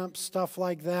camps, stuff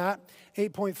like that,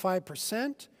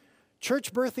 8.5%.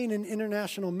 Church birthing and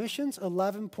international missions,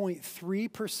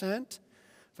 11.3%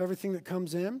 of everything that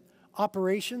comes in.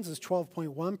 Operations is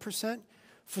 12.1%.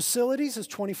 Facilities is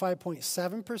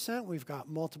 25.7%. We've got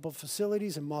multiple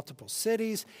facilities in multiple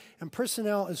cities. And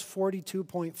personnel is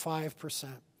 42.5%.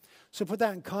 So put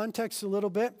that in context a little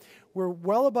bit. We're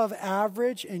well above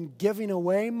average in giving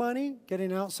away money,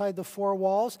 getting outside the four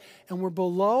walls, and we're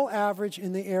below average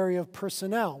in the area of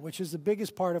personnel, which is the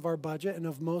biggest part of our budget and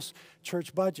of most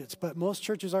church budgets. But most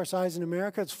churches our size in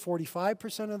America, it's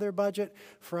 45% of their budget.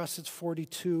 For us, it's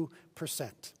 42%.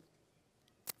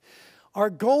 Our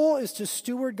goal is to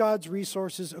steward God's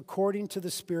resources according to the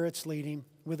Spirit's leading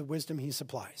with the wisdom He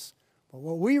supplies. But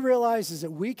what we realize is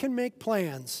that we can make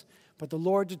plans, but the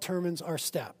Lord determines our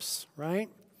steps, right?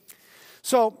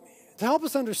 So to help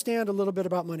us understand a little bit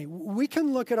about money, we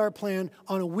can look at our plan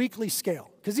on a weekly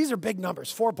scale, because these are big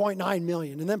numbers, 4.9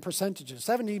 million, and then percentages,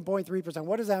 17.3%.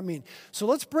 What does that mean? So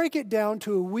let's break it down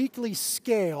to a weekly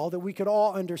scale that we could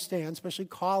all understand, especially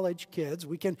college kids.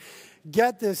 We can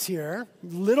get this here.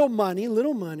 Little money.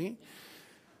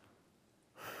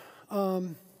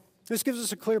 This gives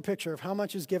us a clear picture of how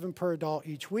much is given per adult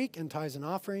each week in tithes and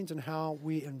offerings and how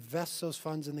we invest those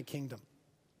funds in the kingdom.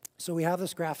 So we have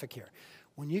this graphic here.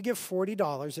 When you give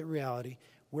 $40 at Reality,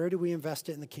 where do we invest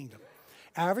it in the kingdom?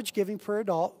 Average giving per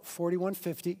adult,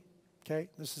 $41.50. Okay,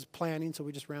 this is planning, so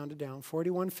we just round it down.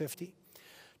 $41.50.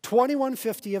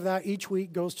 $21.50 of that each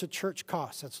week goes to church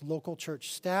costs. That's local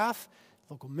church staff,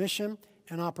 local mission,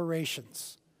 and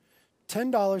operations.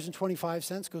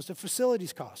 $10.25 goes to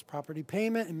facilities costs, property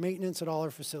payment and maintenance at all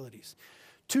our facilities.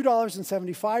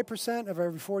 $2.75% of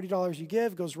every $40 you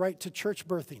give goes right to church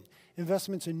birthing,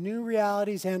 investments in new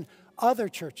realities and other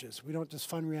churches. We don't just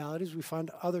fund realities, we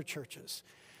fund other churches.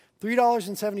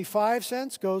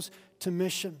 $3.75 goes to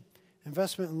mission,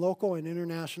 investment in local and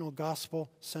international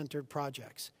gospel-centered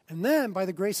projects. And then, by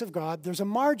the grace of God, there's a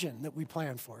margin that we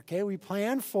plan for, okay? We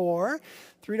plan for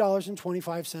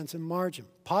 $3.25 in margin.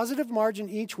 Positive margin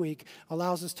each week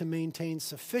allows us to maintain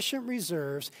sufficient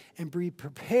reserves and be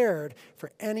prepared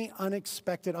for any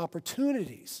unexpected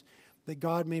opportunities that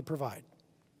God may provide.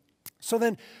 So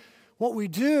then, what we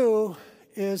do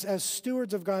is, as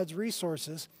stewards of God's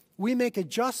resources, we make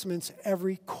adjustments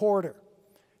every quarter.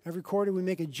 Every quarter we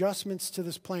make adjustments to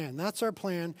this plan. That's our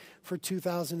plan for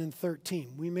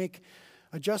 2013. We make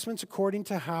adjustments according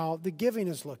to how the giving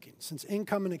is looking. Since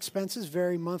income and expenses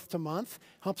vary month to month,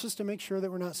 helps us to make sure that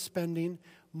we're not spending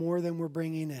more than we're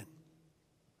bringing in. And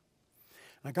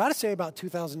I got to say about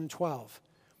 2012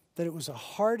 that it was the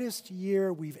hardest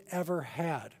year we've ever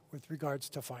had with regards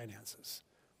to finances.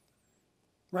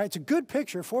 Right? It's a good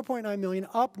picture, 4.9 million,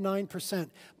 up 9%,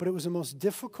 but it was the most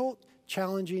difficult,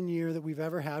 challenging year that we've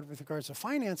ever had with regards to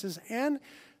finances, and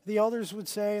the elders would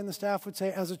say and the staff would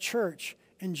say, as a church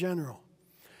in general.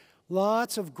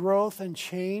 Lots of growth and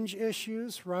change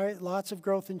issues, right? Lots of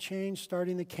growth and change,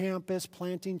 starting the campus,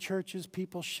 planting churches,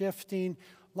 people shifting.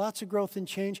 Lots of growth and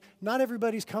change. Not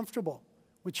everybody's comfortable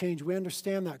with change. We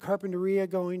understand that. Carpinteria,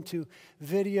 going to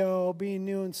video, being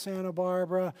new in Santa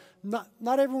Barbara.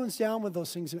 Not everyone's down with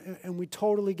those things, and we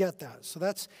totally get that. So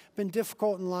that's been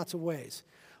difficult in lots of ways.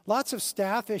 Lots of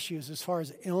staff issues as far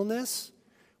as illness.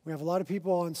 We have a lot of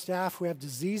people on staff who have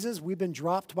diseases. We've been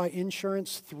dropped by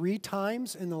insurance 3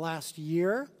 times in the last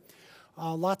year.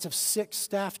 Lots of sick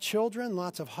staff children,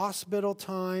 lots of hospital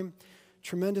time,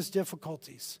 tremendous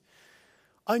difficulties.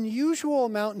 Unusual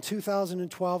amount in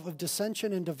 2012 of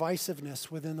dissension and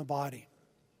divisiveness within the body.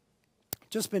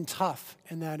 Just been tough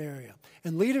in that area.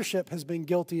 And leadership has been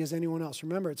guilty as anyone else.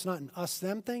 Remember, it's not an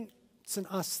us-them thing. It's an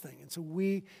us thing. It's a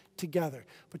we together.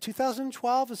 But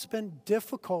 2012 has been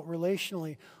difficult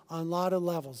relationally on a lot of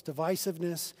levels.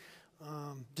 Divisiveness,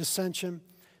 dissension,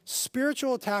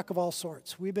 spiritual attack of all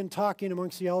sorts. We've been talking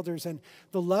amongst the elders, and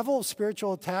the level of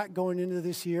spiritual attack going into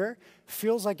this year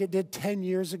feels like it did 10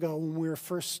 years ago when we were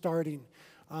first starting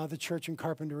the church in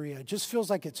Carpinteria. It just feels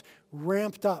like it's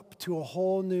ramped up to a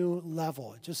whole new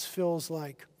level. It just feels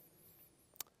like,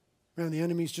 man, the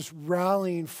enemy's just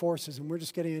rallying forces, and we're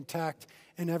just getting attacked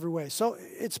in every way. So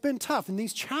it's been tough, and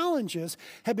these challenges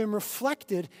have been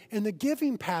reflected in the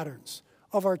giving patterns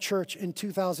of our church in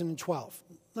 2012.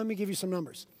 Let me give you some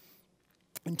numbers.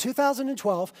 In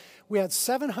 2012, we had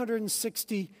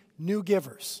 760 new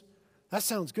givers. That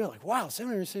sounds good. Like, wow,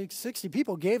 760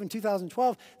 people gave in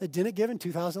 2012 that didn't give in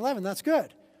 2011. That's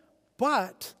good.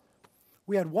 But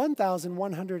we had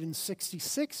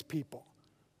 1,166 people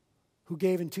who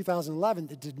gave in 2011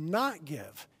 that did not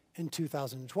give in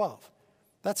 2012.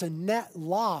 That's a net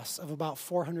loss of about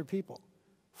 400 people.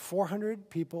 400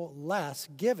 people less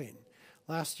giving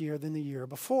last year than the year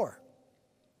before.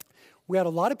 We had a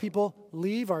lot of people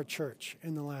leave our church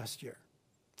in the last year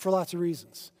for lots of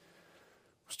reasons.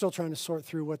 We're still trying to sort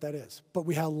through what that is. But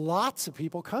we had lots of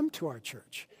people come to our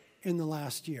church in the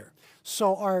last year.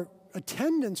 So our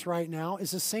attendance right now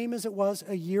is the same as it was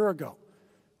a year ago.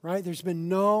 Right? There's been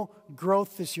no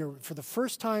growth this year. For the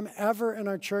first time ever in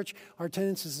our church, our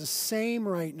attendance is the same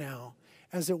right now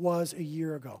as it was a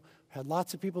year ago. Had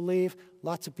lots of people leave,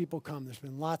 lots of people come. There's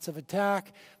been lots of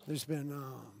attack. There's been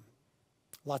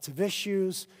lots of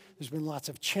issues. There's been lots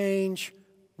of change.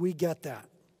 We get that.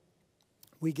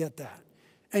 We get that.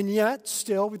 And yet,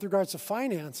 still, with regards to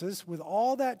finances, with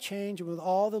all that change and with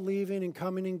all the leaving and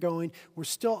coming and going, we're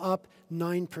still up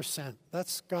 9%.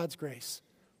 That's God's grace.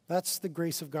 That's the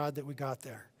grace of God that we got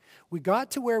there. We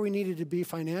got to where we needed to be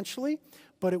financially,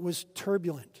 but it was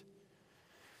turbulent.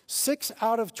 6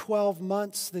 out of 12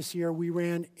 months this year, we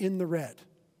ran in the red.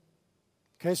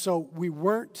 Okay, so we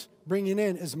weren't bringing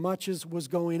in as much as was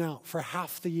going out for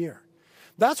half the year.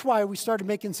 That's why we started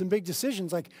making some big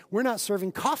decisions, like we're not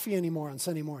serving coffee anymore on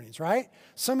Sunday mornings, right?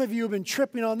 Some of you have been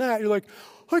tripping on that. You're like,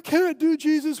 I can't do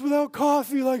Jesus without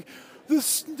coffee. Like,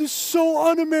 this is so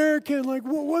un-American. Like,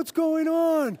 what's going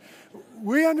on?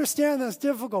 We understand that's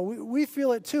difficult. We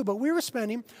feel it too. But we were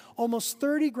spending almost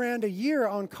 $30,000 a year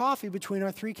on coffee between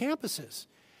our 3 campuses.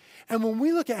 And when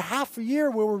we look at half a year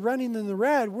where we're running in the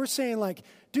red, we're saying like,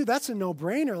 dude, that's a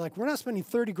no-brainer. Like, we're not spending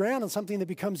 $30,000 on something that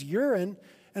becomes urine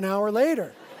an hour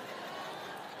later.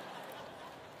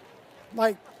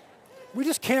 Like, we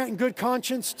just can't in good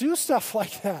conscience do stuff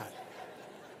like that.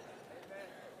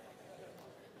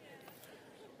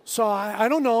 So I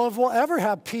don't know if we'll ever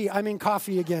have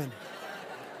coffee again.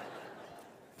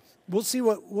 We'll see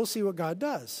what God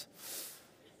does.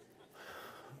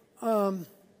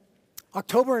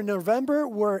 October and November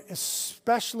were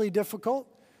especially difficult.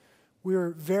 We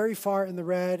were very far in the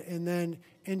red, and then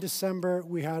in December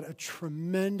we had a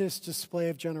tremendous display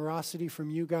of generosity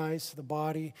from you guys, the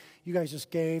body. You guys just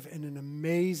gave in an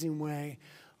amazing way,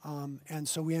 and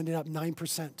so we ended up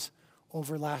 9%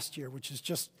 over last year, which is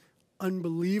just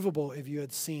unbelievable if you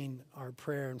had seen our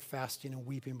prayer and fasting and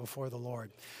weeping before the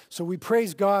Lord. So we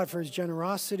praise God for his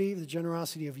generosity, the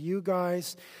generosity of you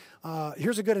guys.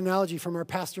 Here's a good analogy from our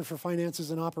pastor for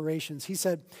finances and operations. He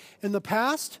said, in the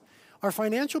past, our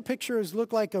financial picture has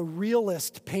looked like a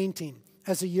realist painting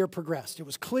as the year progressed. It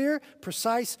was clear,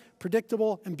 precise,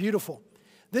 predictable, and beautiful.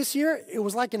 This year, it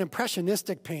was like an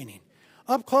impressionistic painting.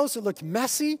 Up close, it looked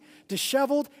messy,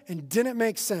 disheveled, and didn't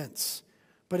make sense.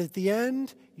 But at the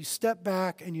end, you step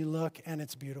back and you look, and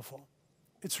it's beautiful.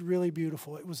 It's really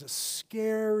beautiful. It was a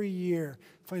scary year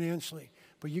financially,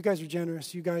 but you guys were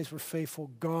generous. You guys were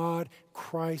faithful. God,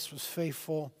 Christ was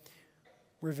faithful.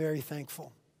 We're very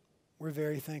thankful. We're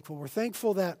very thankful. We're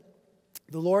thankful that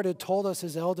the Lord had told us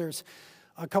as elders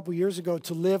a couple years ago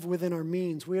to live within our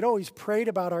means. We had always prayed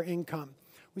about our income.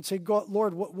 We'd say,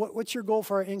 Lord, what's your goal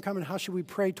for our income and how should we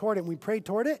pray toward it? And we prayed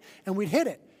toward it and we'd hit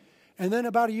it. And then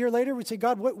about a year later, we'd say,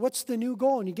 God, what's the new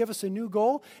goal? And He'd give us a new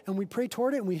goal and we'd pray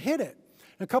toward it and we hit it.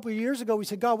 And a couple of years ago, we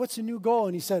said, God, what's the new goal?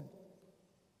 And He said,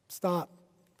 stop.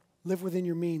 Live within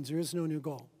your means. There is no new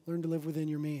goal. Learn to live within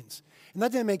your means. And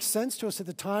that didn't make sense to us at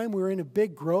the time. We were in a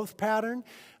big growth pattern,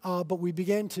 but we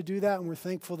began to do that and we're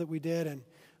thankful that we did. And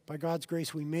by God's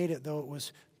grace, we made it, though it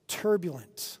was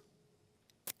turbulent.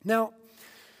 Now,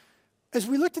 as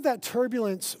we looked at that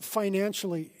turbulence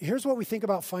financially, here's what we think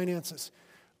about finances.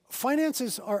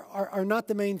 Finances are not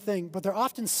the main thing, but they're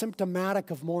often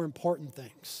symptomatic of more important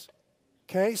things.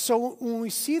 Okay, so when we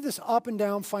see this up and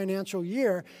down financial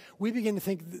year, we begin to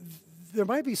think there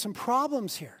might be some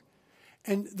problems here.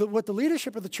 And what the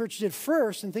leadership of the church did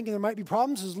first in thinking there might be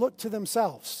problems is look to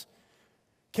themselves.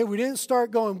 Okay, we didn't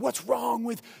start going, what's wrong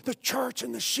with the church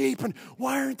and the sheep and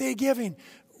why aren't they giving?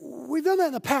 We've done that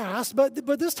in the past, but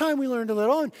this time we learned a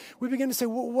little and we began to say,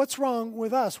 well, what's wrong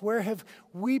with us? Where have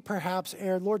we perhaps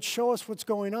erred? Lord, show us what's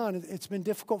going on. It's been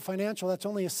difficult financial. That's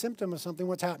only a symptom of something.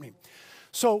 What's happening?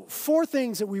 So 4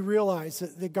 things that we realize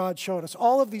that God showed us.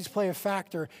 All of these play a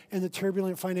factor in the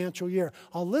turbulent financial year.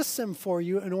 I'll list them for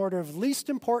you in order of least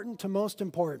important to most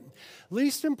important.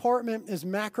 Least important is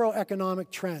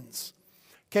macroeconomic trends.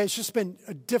 Okay, it's just been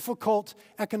a difficult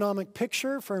economic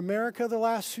picture for America the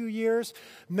last few years.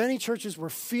 Many churches were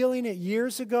feeling it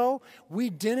years ago. We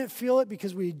didn't feel it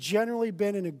because we had generally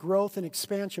been in a growth and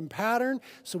expansion pattern,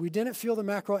 so we didn't feel the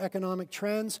macroeconomic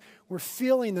trends. We're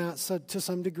feeling that to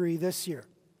some degree this year.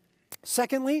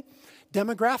 Secondly,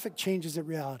 demographic changes at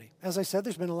Reality. As I said,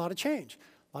 there's been a lot of change.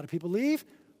 A lot of people leave,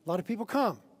 a lot of people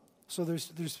come. So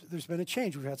there's been a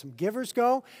change. We've had some givers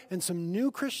go and some new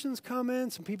Christians come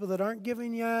in, some people that aren't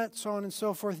giving yet, so on and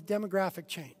so forth. Demographic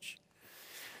change.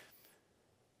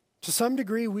 To some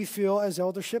degree, we feel as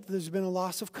eldership there's been a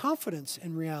loss of confidence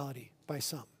in Reality by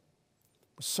some.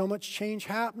 With so much change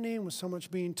happening, with so much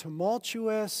being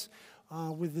tumultuous,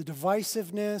 with the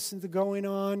divisiveness and the going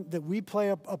on that we play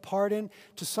a part in,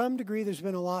 to some degree there's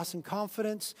been a loss in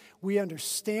confidence. We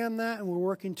understand that and we're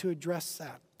working to address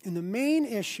that. And the main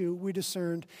issue we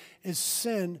discerned is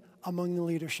sin among the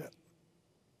leadership.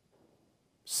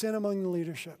 Sin among the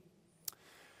leadership.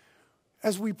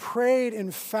 As we prayed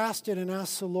and fasted and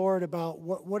asked the Lord about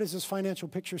what is this financial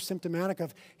picture symptomatic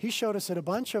of, He showed us that a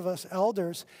bunch of us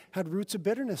elders had roots of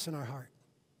bitterness in our heart.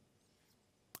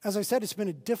 As I said, it's been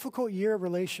a difficult year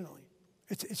relationally.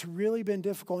 It's really been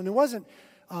difficult. And it wasn't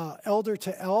elder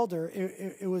to elder.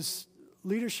 It was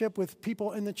leadership with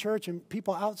people in the church and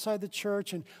people outside the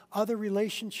church and other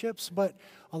relationships. But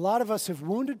a lot of us have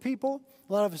wounded people.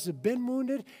 A lot of us have been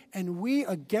wounded. And we,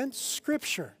 against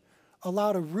Scripture,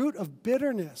 allowed a root of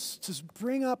bitterness to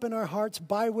spring up in our hearts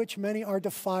by which many are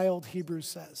defiled, Hebrews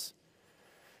says.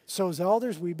 So as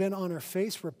elders, we've been on our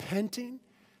face repenting,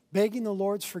 begging the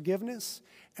Lord's forgiveness,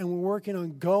 and we're working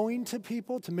on going to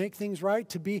people to make things right,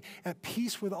 to be at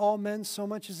peace with all men so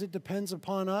much as it depends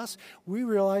upon us. We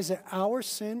realize that our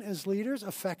sin as leaders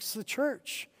affects the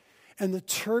church. And the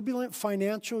turbulent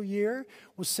financial year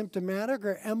was symptomatic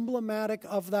or emblematic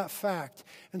of that fact.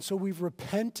 And so we've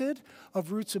repented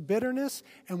of roots of bitterness,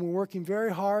 and we're working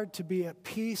very hard to be at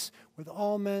peace with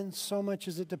all men so much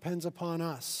as it depends upon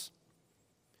us.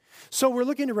 So we're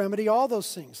looking to remedy all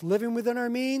those things, living within our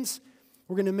means.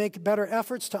 We're going to make better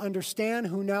efforts to understand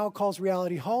who now calls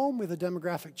Reality home with a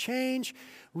demographic change,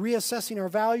 reassessing our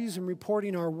values and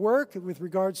reporting our work with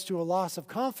regards to a loss of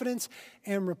confidence,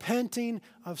 and repenting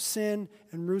of sin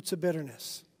and roots of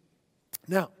bitterness.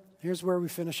 Now, here's where we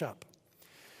finish up.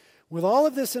 With all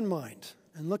of this in mind,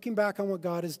 and looking back on what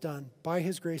God has done by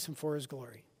His grace and for His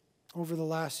glory over the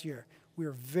last year, we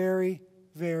are very,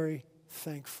 very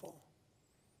thankful.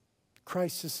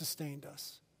 Christ has sustained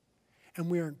us. And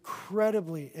we are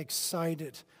incredibly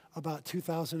excited about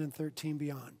 2013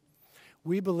 beyond.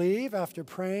 We believe, after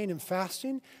praying and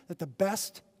fasting, that the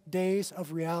best days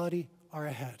of Reality are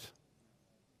ahead.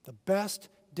 The best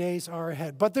days are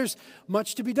ahead. But there's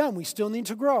much to be done. We still need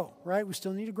to grow, right? We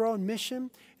still need to grow in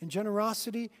mission, in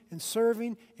generosity, in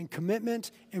serving, in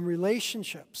commitment, in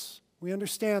relationships. We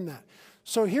understand that.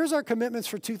 So here's our commitments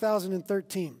for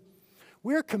 2013.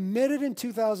 We are committed in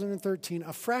 2013,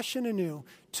 afresh and anew,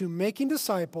 to making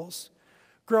disciples,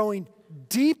 growing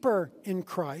deeper in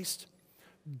Christ,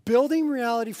 building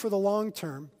Reality for the long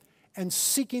term, and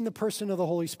seeking the person of the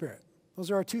Holy Spirit.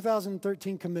 Those are our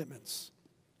 2013 commitments.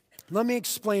 Let me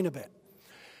explain a bit.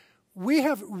 We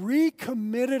have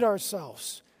recommitted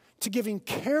ourselves to giving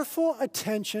careful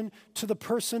attention to the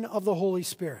person of the Holy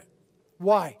Spirit.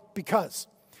 Why? Because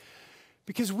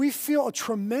we feel a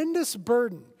tremendous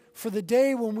burden for the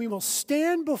day when we will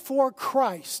stand before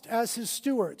Christ as his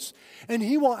stewards, and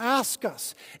he will ask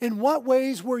us, in what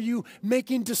ways were you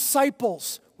making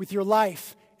disciples with your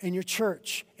life and your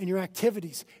church and your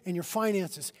activities and your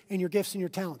finances and your gifts and your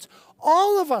talents?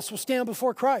 All of us will stand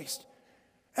before Christ.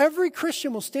 Every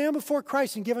Christian will stand before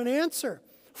Christ and give an answer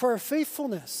for our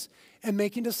faithfulness and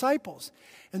making disciples.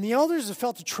 And the elders have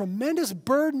felt a tremendous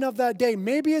burden of that day.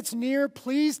 Maybe it's near.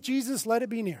 Please, Jesus, let it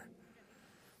be near.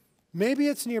 Maybe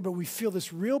it's near, but we feel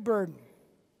this real burden.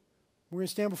 We're going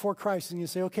to stand before Christ and you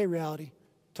say, okay, reality,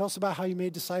 tell us about how you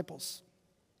made disciples.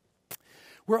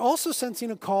 We're also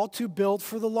sensing a call to build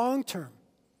for the long term.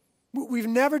 We've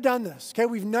never done this, okay?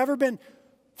 We've never been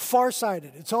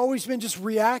farsighted. It's always been just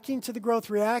reacting to the growth,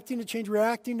 reacting to change,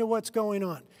 reacting to what's going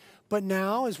on. But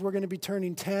now, as we're going to be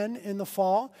turning 10 in the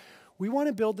fall, we want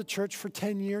to build the church for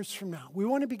 10 years from now. We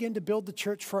want to begin to build the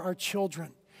church for our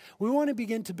children. We want to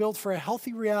begin to build for a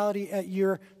healthy reality at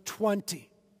year 20.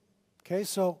 Okay,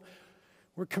 so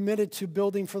we're committed to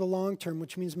building for the long term,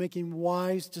 which means making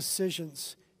wise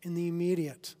decisions in the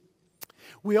immediate.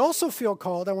 We also feel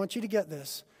called, I want you to get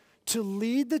this, to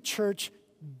lead the church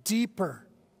deeper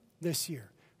this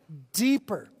year.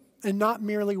 Deeper and not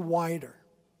merely wider.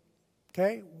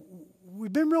 Okay?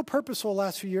 We've been real purposeful the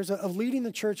last few years of leading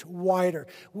the church wider.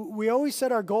 We always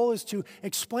said our goal is to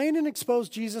explain and expose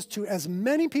Jesus to as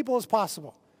many people as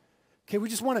possible. Okay, we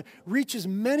just want to reach as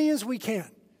many as we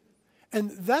can.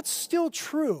 And that's still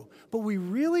true, but we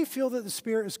really feel that the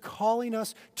Spirit is calling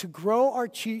us to grow our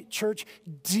church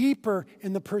deeper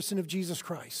in the person of Jesus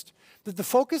Christ. That the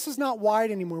focus is not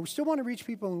wide anymore. We still want to reach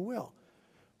people and we will.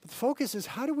 But the focus is,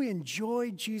 how do we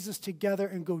enjoy Jesus together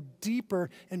and go deeper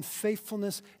in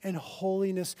faithfulness and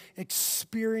holiness,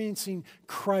 experiencing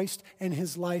Christ and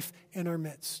his life in our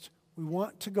midst? We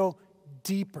want to go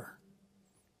deeper.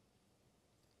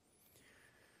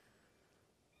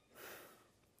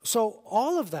 So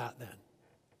all of that then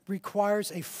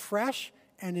requires a fresh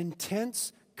and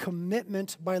intense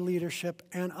commitment by leadership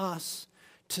and us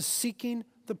to seeking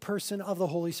the person of the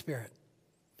Holy Spirit.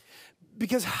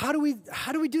 Because how do we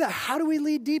do that? How do we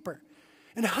lead deeper?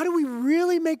 And how do we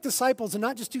really make disciples and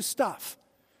not just do stuff?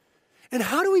 And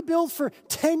how do we build for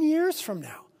 10 years from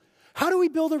now? How do we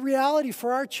build a reality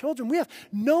for our children? We have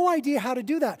no idea how to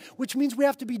do that, which means we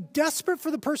have to be desperate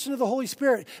for the person of the Holy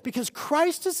Spirit, because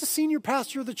Christ is the senior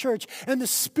pastor of the church, and the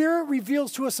Spirit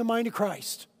reveals to us the mind of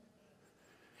Christ.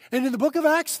 And in the book of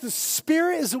Acts, the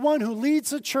Spirit is the one who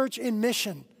leads the church in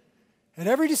mission, at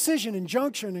every decision, and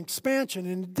junction, and expansion,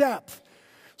 and depth.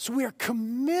 So we are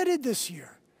committed this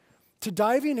year to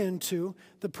diving into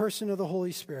the person of the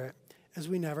Holy Spirit as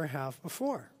we never have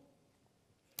before.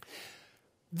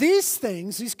 These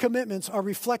things, these commitments, are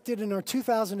reflected in our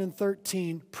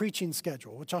 2013 preaching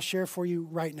schedule, which I'll share for you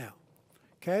right now.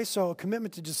 Okay, so a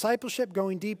commitment to discipleship,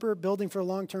 going deeper, building for a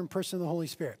long-term person of the Holy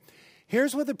Spirit.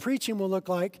 Here's what the preaching will look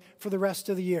like for the rest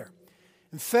of the year.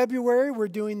 In February, we're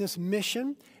doing this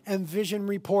mission and vision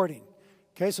reporting.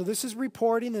 Okay, so this is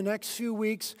reporting. The next few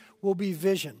weeks will be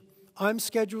vision. I'm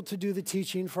scheduled to do the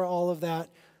teaching for all of that.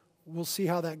 We'll see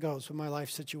how that goes with my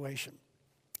life situation.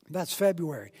 That's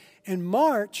February. In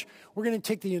March, we're going to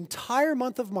take the entire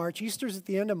month of March. Easter's at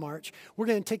the end of March. We're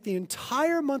going to take the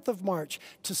entire month of March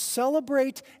to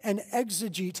celebrate and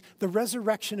exegete the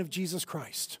resurrection of Jesus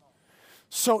Christ.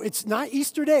 So it's not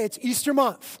Easter Day, it's Easter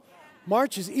month.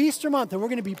 March is Easter month, and we're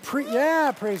going to be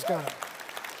praise God.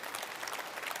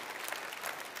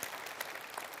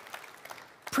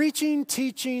 Preaching,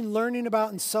 teaching, learning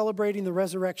about, and celebrating the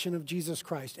resurrection of Jesus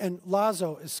Christ. And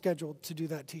Lazo is scheduled to do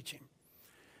that teaching.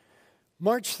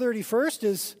 March 31st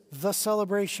is the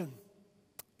celebration,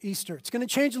 Easter. It's going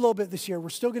to change a little bit this year. We're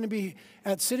still going to be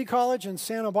at City College in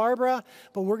Santa Barbara,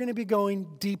 but we're going to be going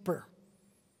deeper.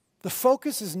 The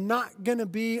focus is not going to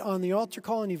be on the altar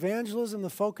call and evangelism. The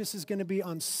focus is going to be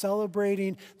on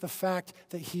celebrating the fact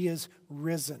that he is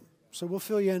risen. So we'll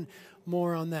fill you in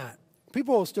more on that.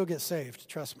 People will still get saved,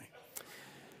 trust me.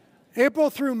 April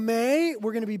through May,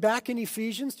 we're going to be back in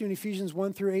Ephesians, doing Ephesians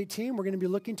 1 through 18. We're going to be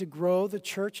looking to grow the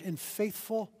church in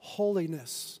faithful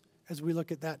holiness as we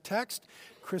look at that text.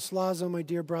 Chris Lazo, my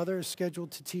dear brother, is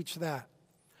scheduled to teach that.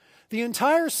 The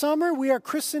entire summer, we are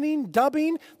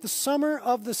dubbing the Summer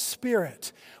of the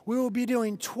Spirit. We will be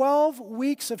doing 12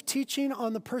 weeks of teaching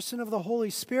on the person of the Holy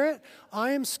Spirit.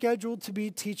 I am scheduled to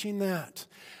be teaching that.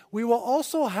 We will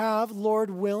also have, Lord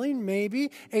willing,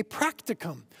 maybe a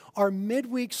practicum. Our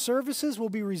midweek services will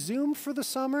be resumed for the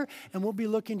summer, and we'll be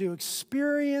looking to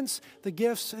experience the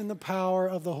gifts and the power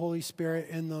of the Holy Spirit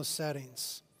in those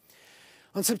settings.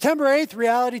 On September 8th,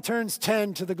 reality turns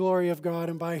 10 to the glory of God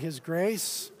and by His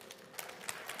grace.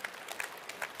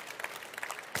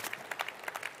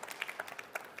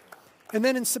 And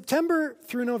then in September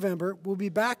through November, we'll be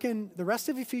back in the rest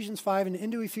of Ephesians 5 and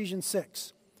into Ephesians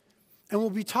 6. And we'll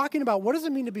be talking about what does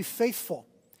it mean to be faithful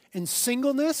in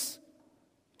singleness.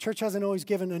 Church hasn't always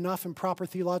given enough and proper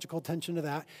theological attention to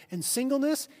that. In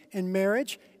singleness, in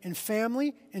marriage, in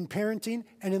family, in parenting,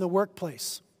 and in the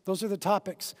workplace. Those are the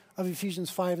topics of Ephesians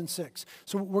 5 and 6.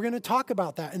 So we're going to talk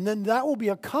about that. And then that will be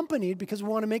accompanied, because we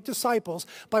want to make disciples,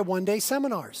 by one-day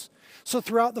seminars. So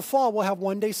throughout the fall, we'll have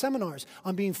one-day seminars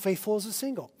on being faithful as a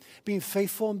single, being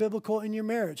faithful and biblical in your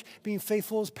marriage, being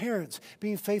faithful as parents,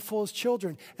 being faithful as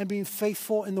children, and being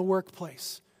faithful in the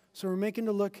workplace. So we're looking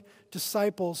to make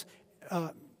disciples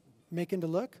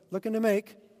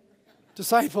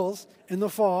in the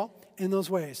fall in those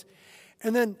ways.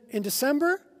 And then in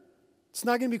December, it's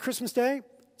not going to be Christmas Day.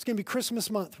 It's going to be Christmas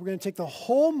month. We're going to take the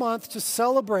whole month to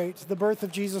celebrate the birth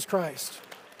of Jesus Christ.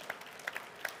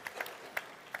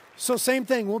 So same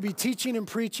thing, we'll be teaching and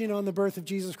preaching on the birth of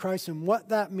Jesus Christ and what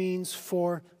that means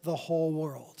for the whole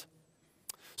world.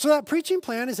 So that preaching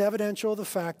plan is evidential of the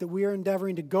fact that we are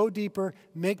endeavoring to go deeper,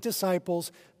 make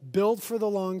disciples, build for the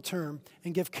long term,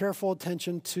 and give careful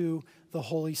attention to the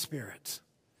Holy Spirit.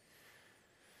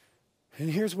 And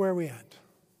here's where we end.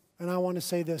 And I want to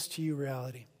say this to you,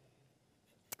 reality.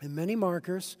 In many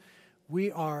markers,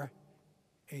 we are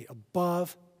an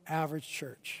above average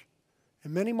church.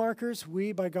 In many markers,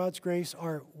 we, by God's grace,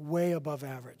 are way above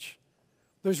average.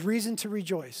 There's reason to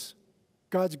rejoice.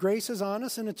 God's grace is on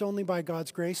us, and it's only by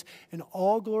God's grace. And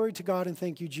all glory to God, and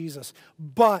thank you, Jesus.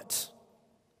 But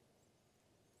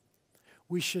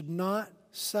we should not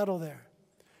settle there,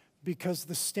 because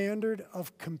the standard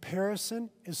of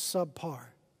comparison is subpar.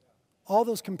 All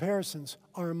those comparisons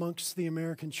are amongst the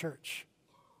American church.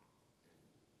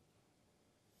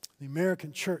 The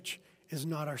American church is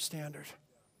not our standard.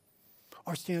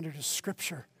 Our standard is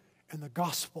Scripture and the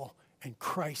gospel and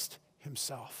Christ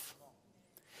Himself.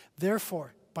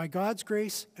 Therefore, by God's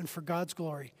grace and for God's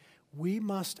glory, we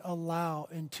must allow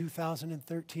in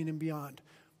 2013 and beyond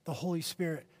the Holy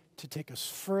Spirit to take us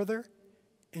further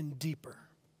and deeper.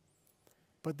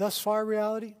 But thus far,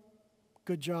 reality,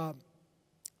 good job.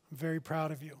 I'm very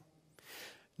proud of you.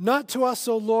 Not to us,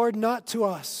 O Lord, not to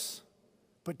us,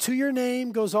 but to your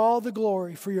name goes all the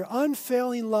glory for your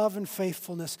unfailing love and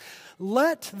faithfulness.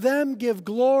 Let them give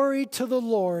glory to the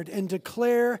Lord and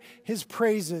declare His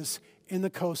praises in the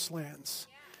coastlands.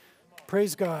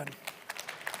 Praise God.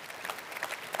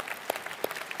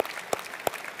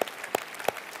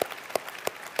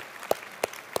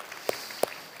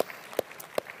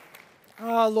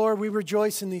 Ah, Lord, we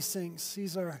rejoice in these things.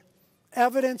 These are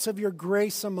evidence of your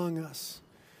grace among us.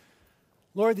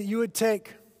 Lord, that you would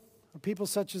take people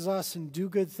such as us and do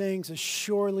good things as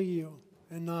surely you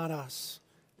and not us.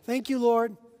 Thank you,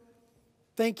 Lord.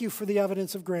 Thank you for the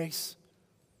evidence of grace.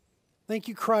 Thank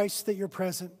you, Christ, that you're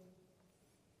present.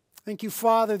 Thank you,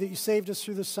 Father, that you saved us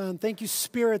through the Son. Thank you,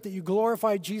 Spirit, that you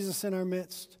glorified Jesus in our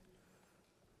midst.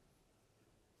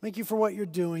 Thank you for what you're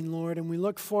doing, Lord, and we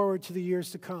look forward to the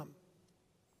years to come.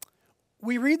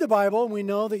 We read the Bible and we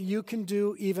know that you can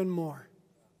do even more.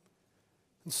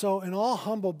 And so in all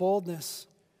humble boldness,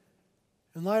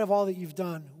 in light of all that you've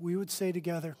done, we would say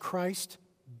together, Christ,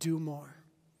 do more.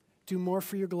 Do more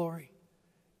for your glory.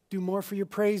 Do more for your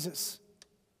praises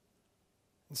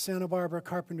in Santa Barbara,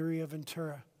 Carpinteria,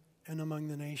 Ventura, and among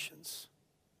the nations.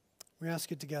 We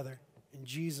ask it together in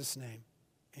Jesus' name,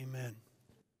 amen.